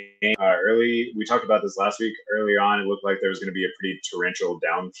the game early. We talked about this last week. Early on, it looked like there was going to be a pretty torrential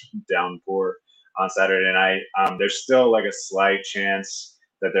downpour on Saturday night. There's still like a slight chance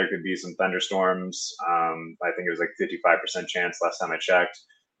that there could be some thunderstorms. I think it was like 55% chance last time I checked,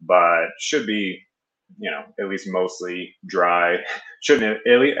 but should be, at least mostly dry. Shouldn't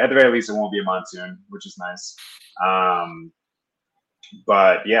it, at the very least, it won't be a monsoon, which is nice.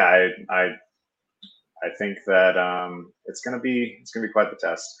 But yeah, I think that it's gonna be quite the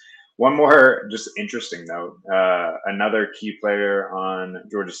test. One more just interesting note. Another key player on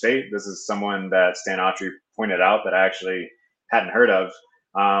Georgia State. This is someone that Stan Autry pointed out that I actually hadn't heard of.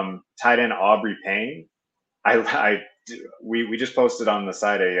 Tight end Aubrey Payne. We just posted on the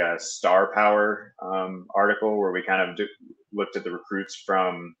site a Star Power article where we kind of looked at the recruits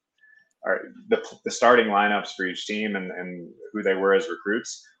from the starting lineups for each team and who they were as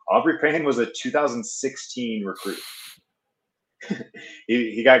recruits. Aubrey Payne was a 2016 recruit.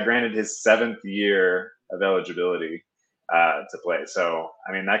 he got granted his 7th year of eligibility to play. So,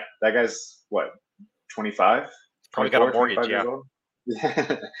 I mean, that guy's what, 25? Probably got a mortgage, yeah.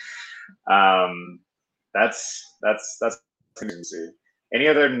 That's interesting to see. Any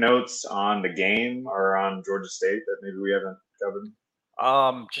other notes on the game or on Georgia State that maybe we haven't covered?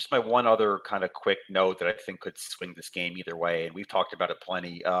 Just my one other kind of quick note that I think could swing this game either way, and we've talked about it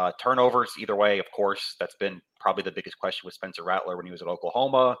plenty. Turnovers either way, of course, that's been probably the biggest question with Spencer Rattler when he was at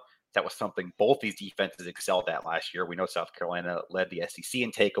Oklahoma. That was something both these defenses excelled at last year. We know South Carolina led the SEC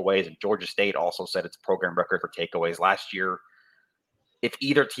in takeaways, and Georgia State also set its program record for takeaways last year. If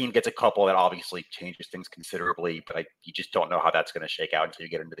either team gets a couple, that obviously changes things considerably, but you just don't know how that's going to shake out until you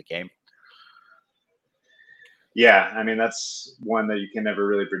get into the game. Yeah, I mean, that's one that you can never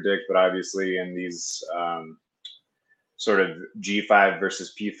really predict, but obviously in these sort of G5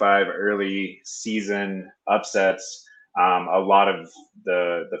 versus P5 early season upsets, a lot of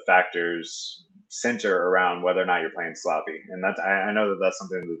the factors center around whether or not you're playing sloppy. And I know that that's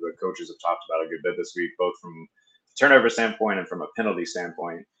something that the coaches have talked about a good bit this week, both from a turnover standpoint and from a penalty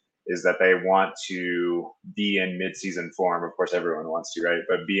standpoint, is that they want to be in midseason form. Of course, everyone wants to, right?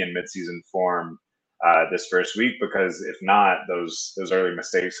 But be in midseason form this first week, because if not, those early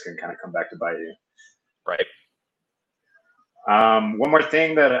mistakes can kind of come back to bite you. Right. One more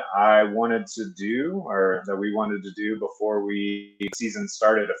thing that I wanted to do, or that we wanted to do before season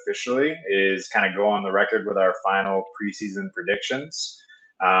started officially, is kind of go on the record with our final preseason predictions.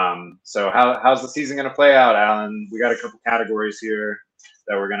 So how's the season going to play out, Alan? We got a couple categories here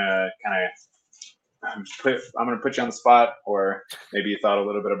that we're going to kind of I'm going to put you on the spot, or maybe you thought a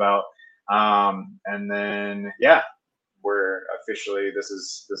little bit about. And then, yeah, we're officially, this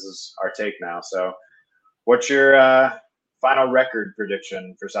is our take now. So what's your final record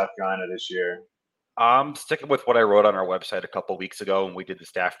prediction for South Carolina this year? I'm sticking with what I wrote on our website a couple weeks ago when we did the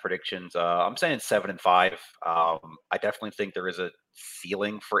staff predictions. I'm saying 7-5. I definitely think there is a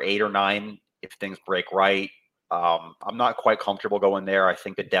ceiling for 8 or 9 if things break right. I'm not quite comfortable going there. I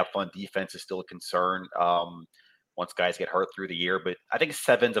think the depth on defense is still a concern once guys get hurt through the year. But I think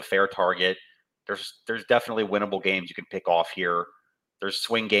 7's a fair target. There's definitely winnable games you can pick off here. There's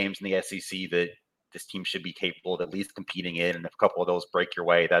swing games in the SEC that this team should be capable of at least competing in. And if a couple of those break your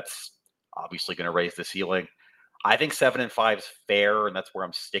way, that's obviously going to raise the ceiling. I think 7-5 is fair, and that's where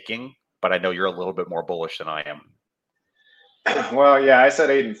I'm sticking. But I know you're a little bit more bullish than I am. Well, yeah, I said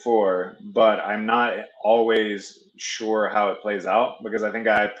 8-4, but I'm not always sure how it plays out, because I think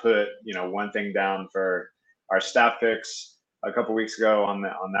I put one thing down for our staff picks a couple weeks ago on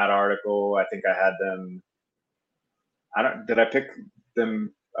that article. I think I had them. Did I pick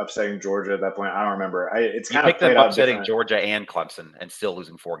them upsetting Georgia at that point? I don't remember. It's kind of played out upsetting Georgia and Clemson and still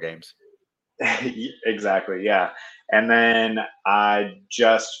losing 4 games. Exactly, yeah. And then I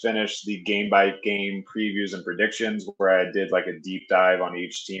just finished the game by game previews and predictions, where I did like a deep dive on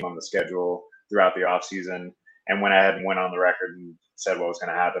each team on the schedule throughout the offseason, and went ahead and went on the record and said what was going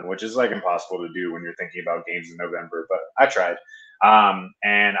to happen, which is like impossible to do when you're thinking about games in November, but I tried.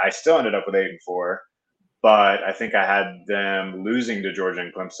 And I still ended up with 8-4. But I think I had them losing to Georgia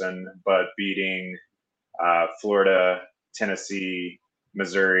and Clemson, but beating Florida, Tennessee,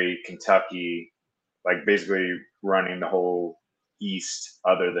 Missouri, Kentucky, like basically running the whole East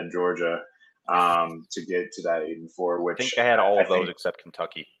other than Georgia to get to that 8-4. Which I think I had all of those except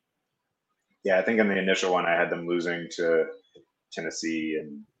Kentucky. Yeah, I think in the initial one I had them losing to Tennessee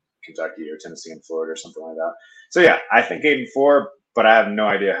and Kentucky, or Tennessee and Florida, or something like that. So yeah, I think 8-4, but I have no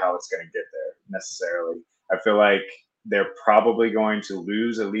idea how it's going to get there necessarily. I feel like they're probably going to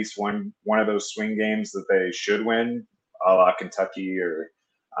lose at least one of those swing games that they should win, a la Kentucky or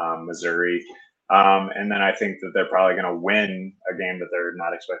Missouri. And then I think that they're probably going to win a game that they're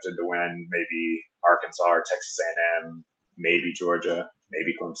not expected to win, maybe Arkansas or Texas A&M, maybe Georgia,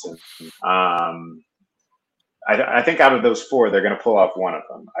 maybe Clemson. I think out of those 4, they're going to pull off one of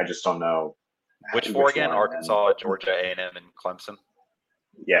them. I just don't know. Which 4 again? Arkansas, Georgia, A&M, and Clemson?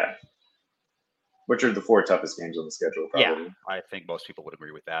 Yeah. Which are the 4 toughest games on the schedule, probably. Yeah, I think most people would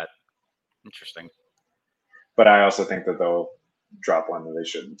agree with that. Interesting. But I also think that they'll drop one that they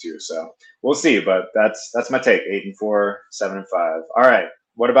shouldn't too. So we'll see. But that's my take. 8-4, 7-5. All right.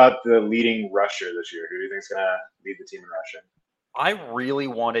 What about the leading rusher this year? Who do you think is going to lead the team in rushing? I really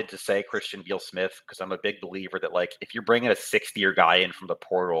wanted to say Christian Beal-Smith, because I'm a big believer that, like, if you're bringing a 6th-year guy in from the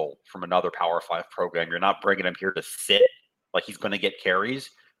portal from another Power 5 program, you're not bringing him here to sit. Like, he's going to get carries.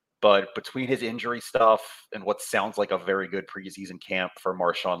 But between his injury stuff and what sounds like a very good preseason camp for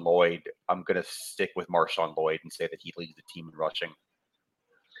Marshawn Lloyd, I'm going to stick with Marshawn Lloyd and say that he leads the team in rushing.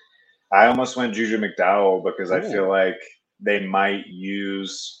 I almost went Juju McDowell, because I feel like they might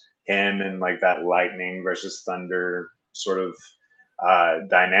use him in like that lightning versus thunder sort of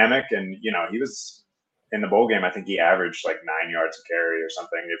dynamic. And, he was in the bowl game, I think he averaged like 9 yards a carry or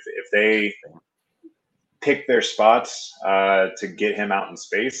something. If they pick their spots to get him out in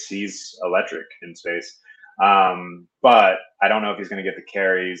space, he's electric in space. But I don't know if he's going to get the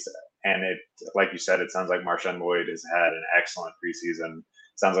carries. And it, like you said, it sounds like Marshawn Lloyd has had an excellent preseason.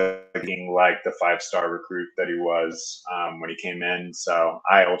 Sounds like being like the 5-star recruit that he was when he came in. So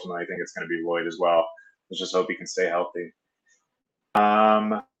I ultimately think it's going to be Lloyd as well. Let's just hope he can stay healthy.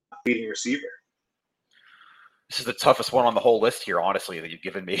 Leading receiver. This is the toughest one on the whole list here, honestly, that you've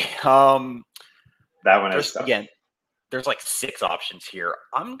given me. That one is tough. Again, there's like 6 options here.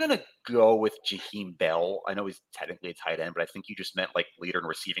 I'm going to go with Jaheim Bell. I know he's technically a tight end, but I think you just meant like leader in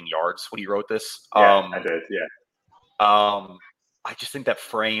receiving yards when you wrote this. Yeah, I did, yeah. I just think that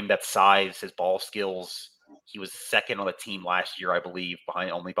frame, that size, his ball skills, he was 2nd on the team last year, I believe,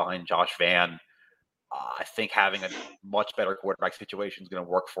 behind Josh Vann. I think having a much better quarterback situation is going to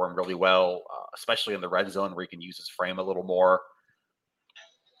work for him really well, especially in the red zone where he can use his frame a little more.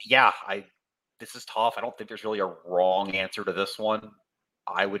 Yeah, this is tough. I don't think there's really a wrong answer to this one.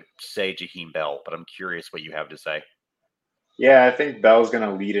 I would say Jaheim Bell, but I'm curious what you have to say. Yeah, I think Bell's going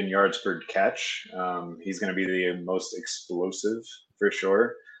to lead in yards per catch. He's going to be the most explosive for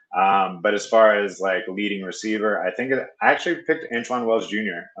sure. But as far as like leading receiver, I actually picked Antoine Wells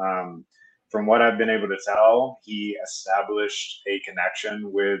Jr. From what I've been able to tell, he established a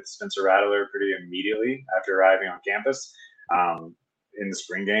connection with Spencer Rattler pretty immediately after arriving on campus. In the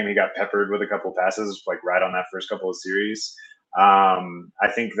spring game, he got peppered with a couple passes, like right on that first couple of series. I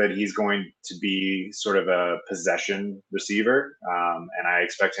think that he's going to be sort of a possession receiver, and I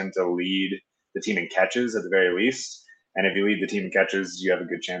expect him to lead the team in catches at the very least. And if you lead the team in catches, you have a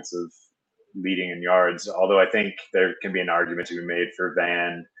good chance of leading in yards. Although I think there can be an argument to be made for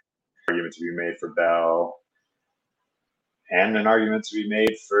Van, argument to be made for Bell, and an argument to be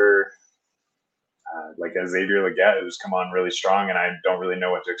made for like a Xavier Legette, who's come on really strong, and I don't really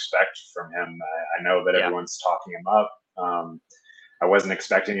know what to expect from him. I know that everyone's talking him up. I wasn't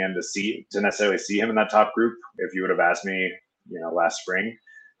expecting him to necessarily see him in that top group if you would have asked me, last spring.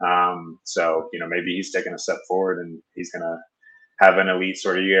 So, maybe he's taken a step forward and he's going to have an elite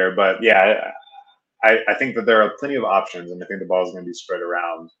sort of year. But yeah, I think that there are plenty of options, and I think the ball is going to be spread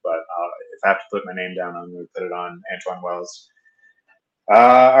around. But if I have to put my name down, I'm going to put it on Antoine Wells.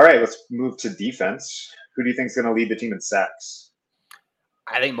 All right, let's move to defense. Who do you think is going to lead the team in sacks?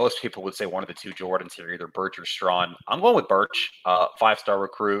 I think most people would say one of the two Jordans here, either Birch or Strawn. I'm going with Birch, 5-star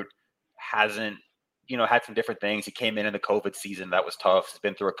recruit, hasn't, had some different things. He came in the COVID season. That was tough. He's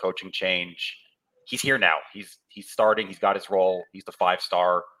been through a coaching change. He's here now. He's starting. He's got his role. He's the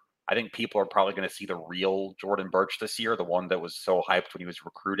 5-star. I think people are probably going to see the real Jordan Birch this year, the one that was so hyped when he was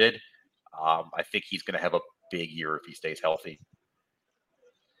recruited. I think he's going to have a big year if he stays healthy.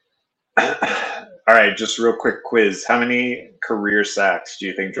 All right, just real quick quiz. How many career sacks do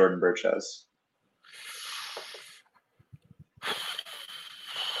you think Jordan Birch has?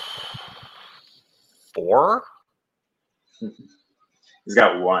 4? He's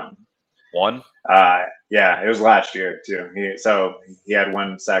got 1. 1? Yeah, it was last year too. He had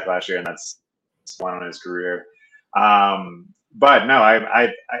 1 sack last year, and that's 1 on his career. But no,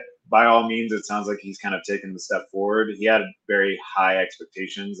 I by all means, it sounds like he's kind of taken the step forward. He had very high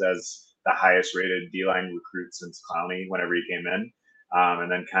expectations as the highest rated D-line recruit since Clowney whenever he came in. And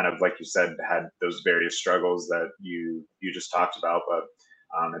then kind of, like you said, had those various struggles that you just talked about. But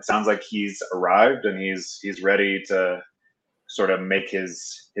it sounds like he's arrived and he's ready to sort of make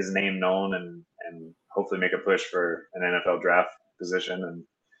his name known and hopefully make a push for an NFL draft position and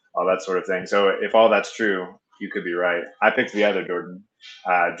all that sort of thing. So if all that's true, you could be right. I picked the other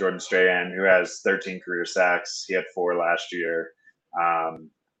Jordan Strahan, who has 13 career sacks. He had 4 last year.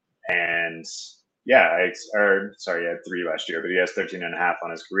 And yeah, he had 3 last year, but he has 13 and a half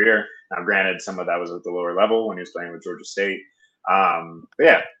on his career. Now, granted, some of that was at the lower level when he was playing with Georgia State. But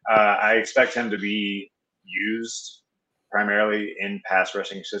yeah, I expect him to be used primarily in pass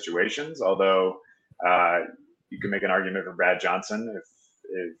rushing situations, although you can make an argument for Brad Johnson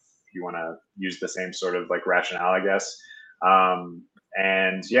if you want to use the same sort of like rationale, I guess.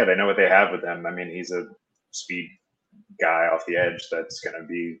 And yeah, they know what they have with him. I mean, he's a speed guy off the edge that's going to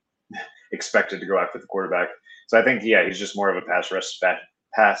be expected to go after the quarterback. So I think, yeah, he's just more of a pass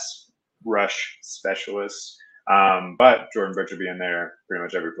rush specialist. But Jordan Birch will be in there pretty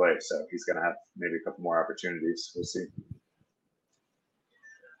much every play, so he's going to have maybe a couple more opportunities. We'll see.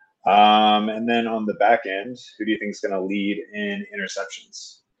 And then on the back end, who do you think is going to lead in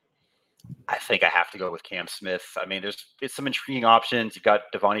interceptions? I think I have to go with Cam Smith. I mean, there's some intriguing options. You got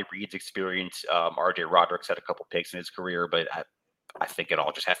Devontae Reed's experience. RJ Roderick's had a couple picks in his career, but I think it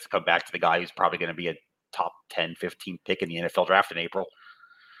all just has to come back to the guy who's probably going to be a top 10, 15 pick in the NFL draft in April.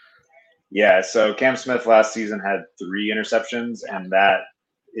 Yeah, so Cam Smith last season had 3 interceptions, and that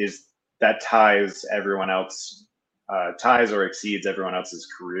ties everyone else, ties or exceeds everyone else's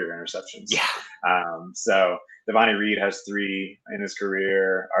career interceptions. Yeah. So Devontae Reed has 3 in his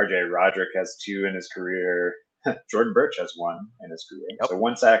career. RJ Roderick has 2 in his career. Jordan Birch has 1 in his career. Yep. So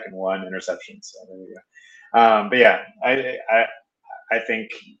 1 sack and 1 interception. So there you go. But yeah, I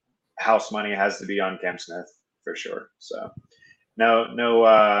think house money has to be on Cam Smith for sure. So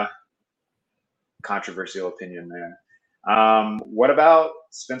no controversial opinion there. What about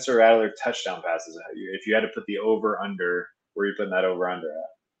Spencer Rattler touchdown passes? If you had to put the over under, where are you putting that over under at?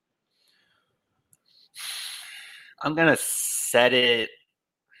 I'm gonna set it.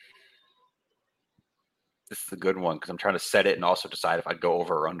 This is a good one because I'm trying to set it and also decide if I'd go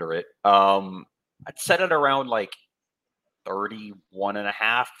over or under it. I'd set it around like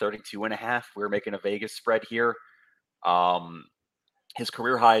 31.5, 32.5. We were making a Vegas spread here. His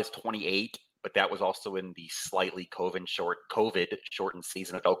career high is 28, but that was also in the slightly COVID shortened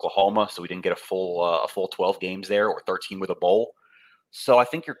season at Oklahoma, so we didn't get a full 12 games there, or 13 with a bowl. So I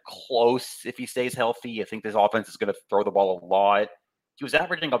think you're close if he stays healthy. I think this offense is going to throw the ball a lot. He was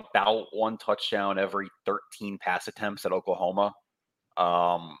averaging about 1 touchdown every 13 pass attempts at Oklahoma.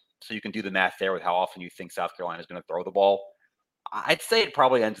 So you can do the math there with how often you think South Carolina is going to throw the ball. I'd say it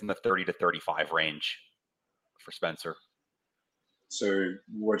probably ends in the 30 to 35 range for Spencer. So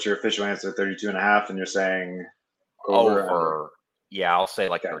what's your official answer? 32.5, and you're saying over. Yeah, I'll say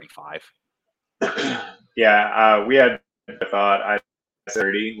like 35. Yeah, we had thought I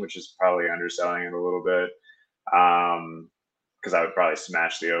 30, which is probably underselling it a little bit, because I would probably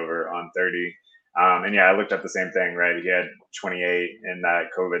smash the over on 30. And yeah, I looked up the same thing, right? He had 28 in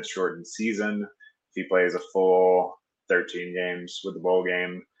that COVID shortened season. If he plays a full 13 games with the bowl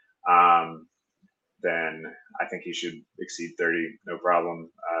game, then I think he should exceed 30, no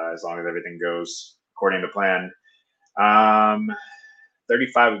problem, as long as everything goes according to plan.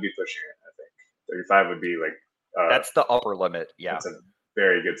 35 would be pushing it, I think. 35 would be like... that's the upper limit, yeah. That's a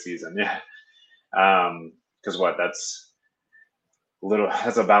very good season, yeah. Because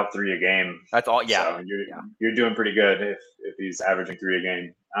that's about 3 a game. That's all, yeah. So you're doing pretty good if he's averaging 3 a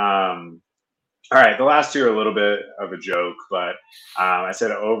game. All right, the last two are a little bit of a joke, but I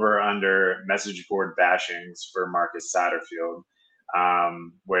said over under message board bashings for Marcus Satterfield,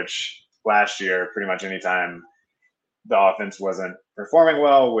 which last year, pretty much anytime the offense wasn't performing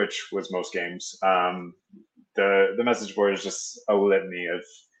well, which was most games, the message board is just a litany of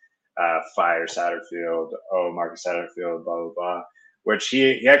fire Satterfield, Marcus Satterfield, blah, blah, blah, which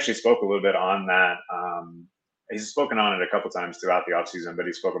he actually spoke a little bit on that. He's spoken on it a couple times throughout the offseason, but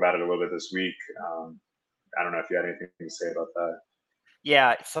he spoke about it a little bit this week. I don't know if you had anything to say about that.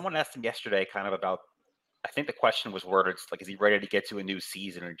 Yeah, someone asked him yesterday kind of about, I think the question was worded like, is he ready to get to a new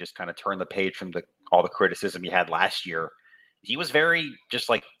season and just kind of turn the page from all the criticism he had last year? He was very just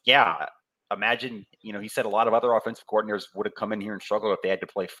like, yeah, imagine, he said a lot of other offensive coordinators would have come in here and struggled if they had to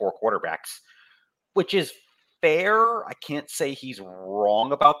play 4 quarterbacks, which is fair. I can't say he's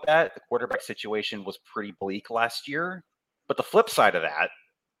wrong about that. The quarterback situation was pretty bleak last year. But the flip side of that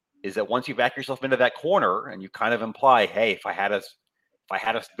is that once you back yourself into that corner and you kind of imply, hey, if I had a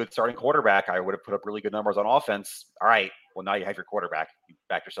good starting quarterback, I would have put up really good numbers on offense. All right, well, now you have your quarterback. You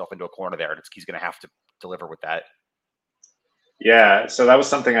back yourself into a corner there, and he's going to have to deliver with that. Yeah, so that was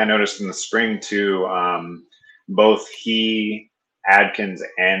something I noticed in the spring too. Both he, Adkins,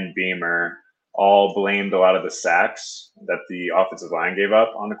 and Beamer all blamed a lot of the sacks that the offensive line gave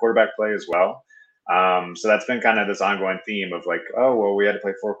up on the quarterback play as well. So that's been kind of this ongoing theme of like, oh, well, we had to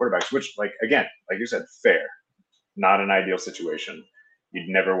play 4 quarterbacks, which, like, again, like you said, fair, not an ideal situation. You'd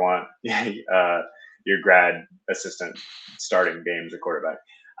never want your grad assistant starting games at quarterback.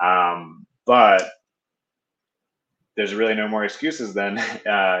 But there's really no more excuses then.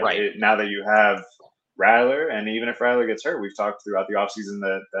 Right. Now that you have Rattler, and even if Rattler gets hurt, we've talked throughout the offseason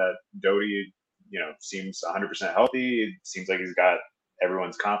that Doty, seems 100% healthy. It seems like he's got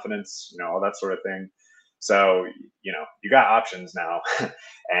everyone's confidence, all that sort of thing. So, you got options now.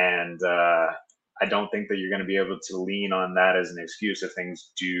 And I don't think that you're going to be able to lean on that as an excuse if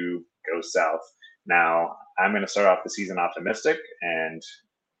things do go south. Now, I'm going to start off the season optimistic and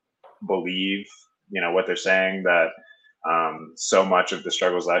believe, what they're saying, that so much of the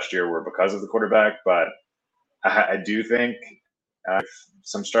struggles last year were because of the quarterback. But I do think if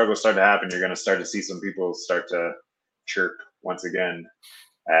some struggles start to happen, you're going to start to see some people start to chirp once again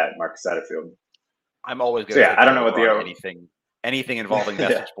at Marcus Satterfield. I'm always going to take I don't know what the anything involving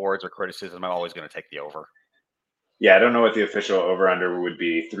message boards or criticism. I'm always going to take the over. Yeah, I don't know what the official over/under would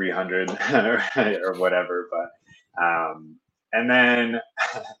be, 300 or whatever, but and then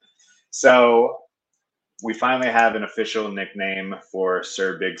so we finally have an official nickname for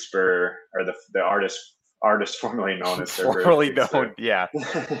Sir Big Spur, or the artist formerly known as Sir formerly known, yeah.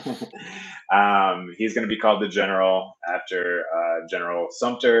 He's going to be called the General after General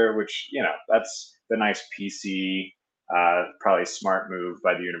Sumter, which that's the nice PC, probably smart move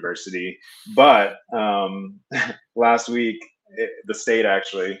by the university. But last week, the state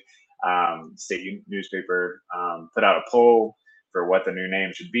actually, state newspaper, put out a poll for what the new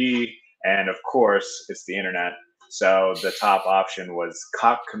name should be. And of course, it's the internet. So the top option was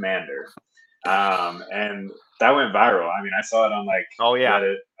Cop Commander. And that went viral. I mean, I saw it on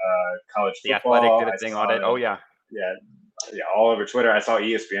Reddit, college football. The Athletic did a thing on it. Oh, yeah. Yeah, all over Twitter. I saw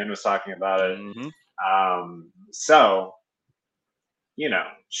ESPN was talking about it. Mm-hmm. So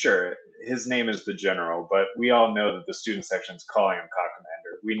sure, his name is the general, but we all know that the student section is calling him Cock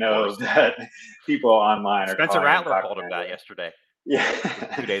Commander. We Of know course. that people online are Spencer calling him Rattler Cock called him that Commander. yesterday. Yeah.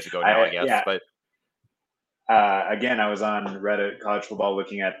 2 days ago now, I guess. Yeah. But Again, I was on Reddit College Football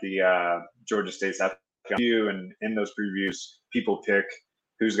looking at the Georgia State South Carolina, and in those previews, people pick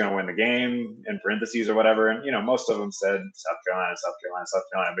who's going to win the game in parentheses or whatever, and most of them said South Carolina, South Carolina, South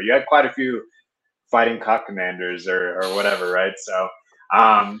Carolina, but you had quite a few fighting Cock Commanders or whatever, right? So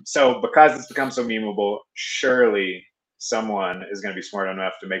because it's become so memeable, surely someone is going to be smart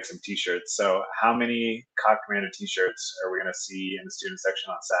enough to make some T-shirts. So how many Cock Commander T-shirts are we going to see in the student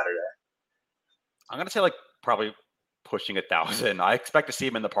section on Saturday? I'm going to say like probably pushing 1,000. I expect to see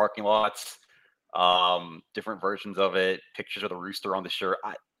him in the parking lots, different versions of it, pictures of the rooster on the shirt.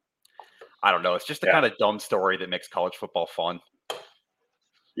 I don't know. It's just the kind of dumb story that makes college football fun.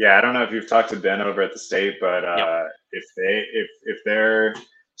 Yeah, I don't know if you've talked to Ben over at the state, but if they're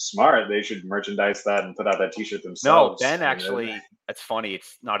smart, they should merchandise that and put out that T-shirt themselves. No, Ben actually, it's funny.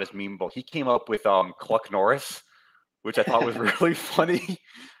 It's not as memeable. He came up with Cluck Norris, which I thought was really funny.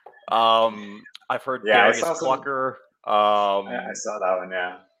 I've heard Darius Clucker. I saw that one.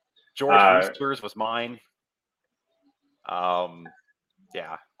 Yeah, George Roosters was mine.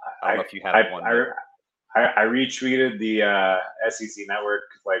 Yeah, I don't know if you had one. I retweeted the SEC Network,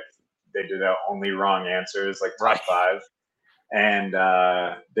 like they did only wrong answers, like top 5. And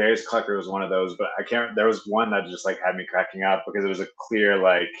Darius Clucker was one of those, but I can't. There was one that just like had me cracking up because it was a clear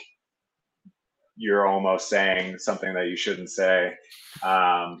like you're almost saying something that you shouldn't say.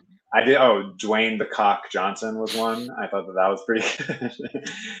 I did. Oh, Dwayne the Cock Johnson was one. I thought that was pretty good.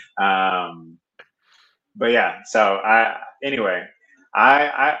 But yeah. So anyway,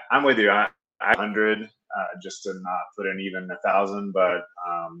 I'm with you. I 100 just to not put in even 1,000. But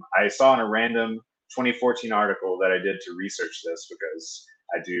I saw in a random 2014 article that I did to research this because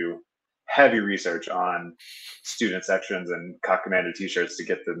I do heavy research on student sections and Cock Commander T-shirts to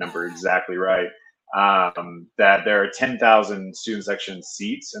get the number exactly right. That there are 10,000 student section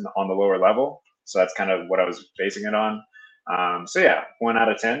seats on the lower level. So that's kind of what I was basing it on. So yeah, 1 out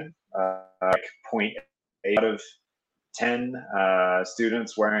of 10, like 0.8 out of 10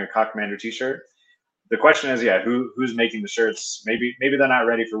 students wearing a Cock Commander T-shirt. The question is, who's making the shirts? Maybe they're not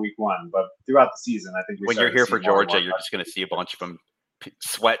ready for week 1, but throughout the season, I think when you're here for Georgia, you're just going to see a bunch of them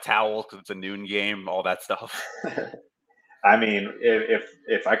sweat towels because it's a noon game, all that stuff. I mean,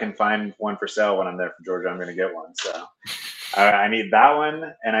 if I can find one for sale when I'm there for Georgia, I'm going to get one. So I need that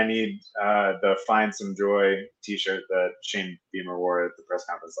one, and I need the Find Some Joy T-shirt that Shane Beamer wore at the press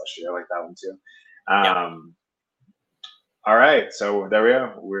conference last year. I like that one too. All right, so there we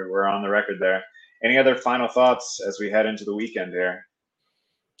go. We're on the record there. Any other final thoughts as we head into the weekend here?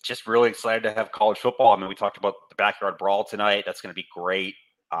 Just really excited to have college football. I mean, we talked about the backyard brawl tonight. That's going to be great.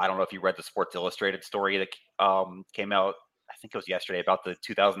 I don't know if you read the Sports Illustrated story that came out, I think it was yesterday, about the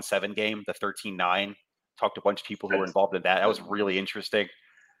 2007 game, the 13-9. Talked to a bunch of people who were involved in that. That was really interesting.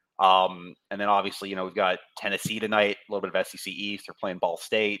 And then obviously, we've got Tennessee tonight, a little bit of SEC East. They're playing Ball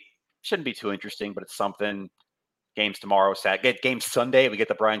State. Shouldn't be too interesting, but it's something. Games tomorrow, games Sunday. We get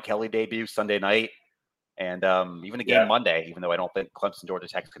the Brian Kelly debut Sunday night, and even a game Monday. Even though I don't think Clemson Georgia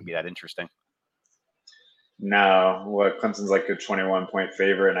Tech is going to be that interesting. No, well, Clemson's like a 21-point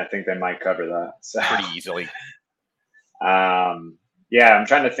favorite, and I think they might cover that pretty easily. Yeah, I'm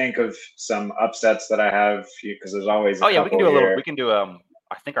trying to think of some upsets that I have because there's always. We can do a little. We can do. I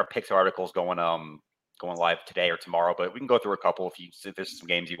think our picks article is going live today or tomorrow, but we can go through a couple if there's some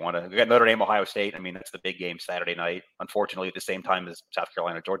games you want to. We got Notre Dame, Ohio State. I mean, that's the big game Saturday night. Unfortunately, at the same time as South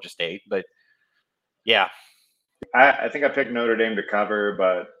Carolina, Georgia State. But yeah, I think I picked Notre Dame to cover,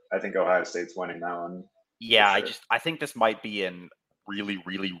 but I think Ohio State's winning that one. Yeah, sure. I think this might be in really,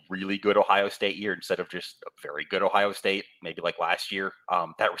 really, really good Ohio State year instead of just a very good Ohio State, maybe like last year.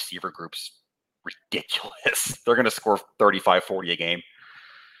 That receiver group's ridiculous. They're going to score 35, 40 a game.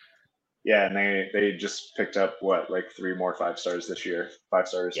 Yeah, and they just picked up like 3 more 5-stars this year,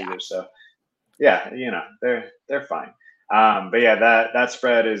 5-star receivers. Yeah. So yeah, they're fine. But yeah, that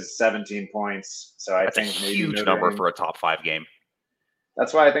spread is 17 points. So I think maybe a huge number for a top 5 game.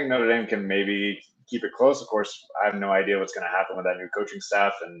 That's why I think Notre Dame can maybe keep it close. Of course, I have no idea what's going to happen with that new coaching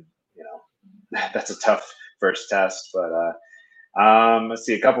staff, and that's a tough first test. But let's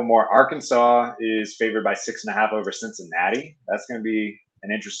see, a couple more. Arkansas is favored by 6.5 over Cincinnati. That's going to be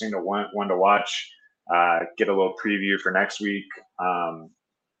an interesting one to watch. Get a little preview for next week.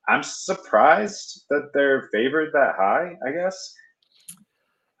 I'm surprised that they're favored that high, I guess.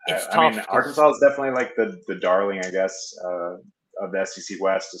 It's tough. I mean, Arkansas is definitely like the darling, I guess, of the SEC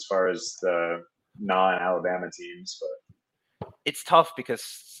West as far as the non-Alabama teams. But it's tough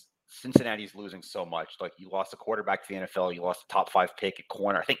because Cincinnati's losing so much. Like, you lost a quarterback to the NFL, you lost a top 5 pick at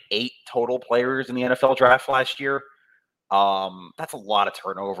corner. I think 8 total players in the NFL draft last year. That's a lot of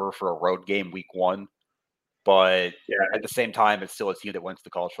turnover for a road game week 1. But at the same time, it's still a team that went to the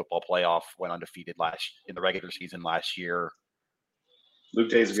college football playoff, went undefeated in the regular season last year.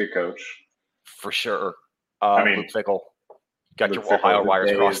 Luke Day's a good coach. For sure. Luke Fickell. Got Luke your Ohio Fickell,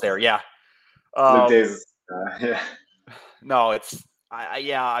 wires crossed there. Yeah. Luke Day's, yeah. No, it's,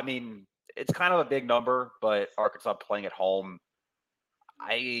 I mean, it's kind of a big number, but Arkansas playing at home,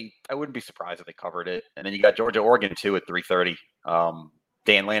 I wouldn't be surprised if they covered it. And then you got Georgia, Oregon, too, at 3:30.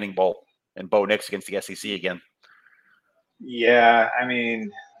 Dan Lanning Bowl. And Bo Nix against the SEC again. Yeah, I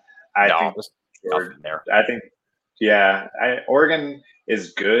mean, I think nothing there. Oregon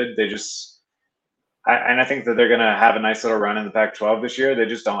is good. They just, and I think that they're going to have a nice little run in the Pac-12 this year. They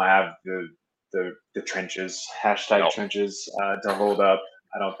just don't have the trenches, #trenches, to hold up.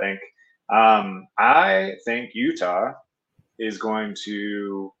 I don't think. I think Utah is going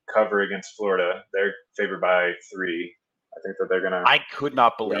to cover against Florida. They're favored by 3. I think that they're going to. I could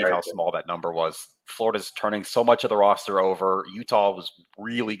not believe how small that number was. Florida's turning so much of the roster over. Utah was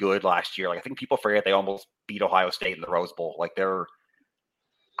really good last year. Like, I think people forget they almost beat Ohio State in the Rose Bowl. Like,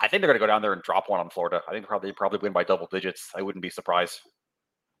 I think they're going to go down there and drop one on Florida. I think they probably win by double digits. I wouldn't be surprised.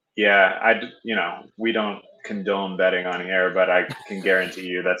 Yeah, we don't condone betting on here, but I can guarantee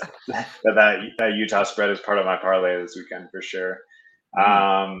you that Utah spread is part of my parlay this weekend for sure.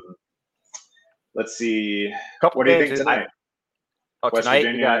 Let's see. What do you think tonight? West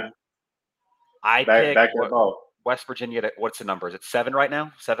Virginia. I picked West Virginia. What's the number? Is it 7 right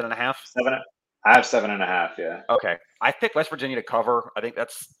now? 7.5? 7. I have 7.5. Yeah. Okay. I picked West Virginia to cover. I think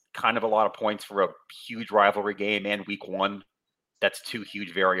that's kind of a lot of points for a huge rivalry game and week 1. That's 2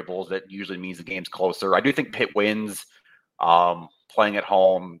 huge variables. That usually means the game's closer. I do think Pitt wins, playing at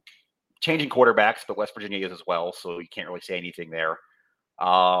home, changing quarterbacks, but West Virginia is as well, so you can't really say anything there.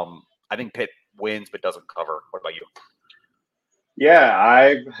 I think Pitt wins but doesn't cover. What about you? Yeah,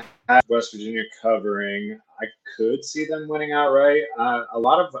 I've had West Virginia covering. I could see them winning outright. I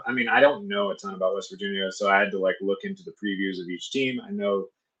don't know a ton about West Virginia, so I had to look into the previews of each team. I know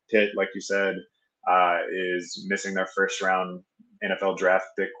Pitt, like you said, is missing their first round NFL draft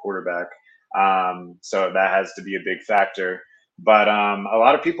pick quarterback. So that has to be a big factor. But a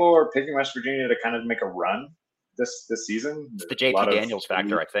lot of people are picking West Virginia to kind of make a run this season. It's the JT Daniels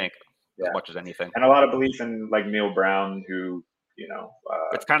factor, I think, as much as anything. And a lot of belief in Neil Brown, who,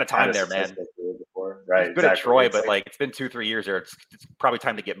 it's kind of time there, man. Before. Right. He's good at Troy, but it's been 2-3 years there. It's probably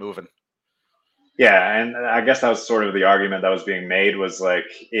time to get moving. Yeah, and I guess that was sort of the argument that was being made was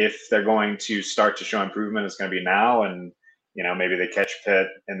if they're going to start to show improvement, it's going to be now, and maybe they catch Pitt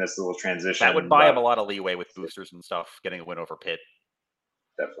in this little transition. That would buy them a lot of leeway with boosters and stuff, getting a win over Pitt.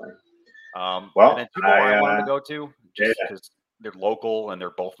 Definitely. And then 2 more I wanted to go to, just because they're local and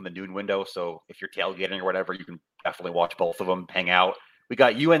they're both in the noon window. So if you're tailgating or whatever, you can definitely watch both of them, hang out. We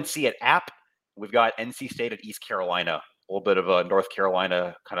got UNC at App. We've got NC State at East Carolina. A little bit of a North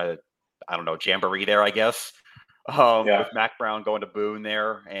Carolina kind of, I don't know, jamboree there, I guess. With Mac Brown going to Boone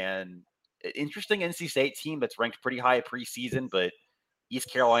there. And interesting NC State team that's ranked pretty high preseason, but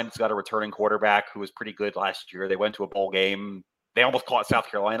East Carolina's got a returning quarterback who was pretty good last year. They went to a bowl game. They almost caught South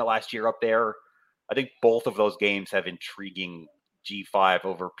Carolina last year up there. I think both of those games have intriguing G5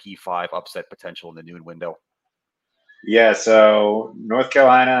 over P5 upset potential in the noon window. Yeah, so North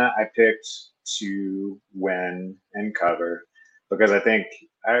Carolina, I picked to win and cover because I think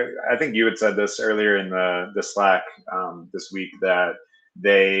you had said this earlier in the Slack this week that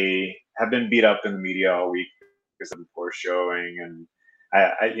they have been beat up in the media all week because of the poor showing, and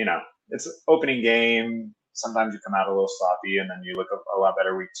it's an opening game. Sometimes you come out a little sloppy, and then you look a lot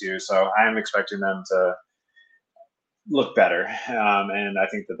better week 2. So I am expecting them to look better, and I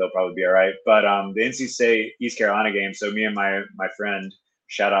think that they'll probably be all right. But the NC State East Carolina game. So me and my friend,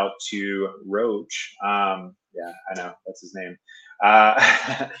 shout out to Roach. Yeah, I know that's his name.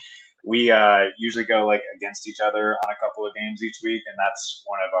 We usually go against each other on a couple of games each week, and that's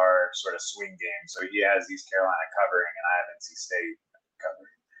one of our sort of swing games. So he has East Carolina covering, and I have NC State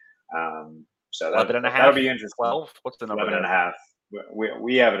covering. So that'll be interesting. 12? What's the number? 11.5.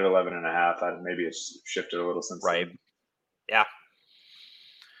 We have it at 11.5. Maybe it's shifted a little since right. Then. Yeah.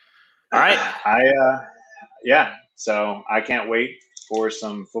 All right. So I can't wait for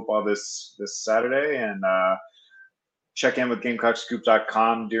some football this Saturday, and check in with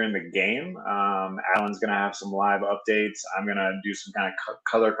GamecockScoop.com during the game. Alan's gonna have some live updates. I'm gonna do some kind of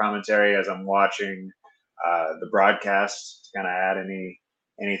color commentary as I'm watching the broadcast to kind of add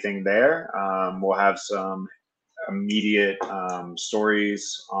anything there. We'll have some immediate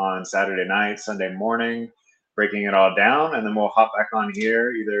stories on Saturday night, Sunday morning, breaking it all down, and then we'll hop back on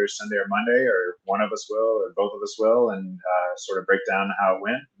here either Sunday or Monday, or one of us will, or both of us will, and sort of break down how it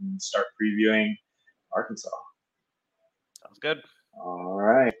went and start previewing Arkansas. Sounds good. All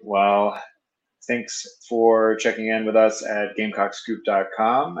right. Well, thanks for checking in with us at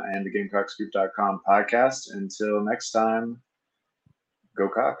GamecockScoop.com and the GamecockScoop.com podcast. Until next time, go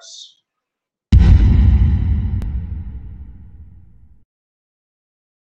Cox.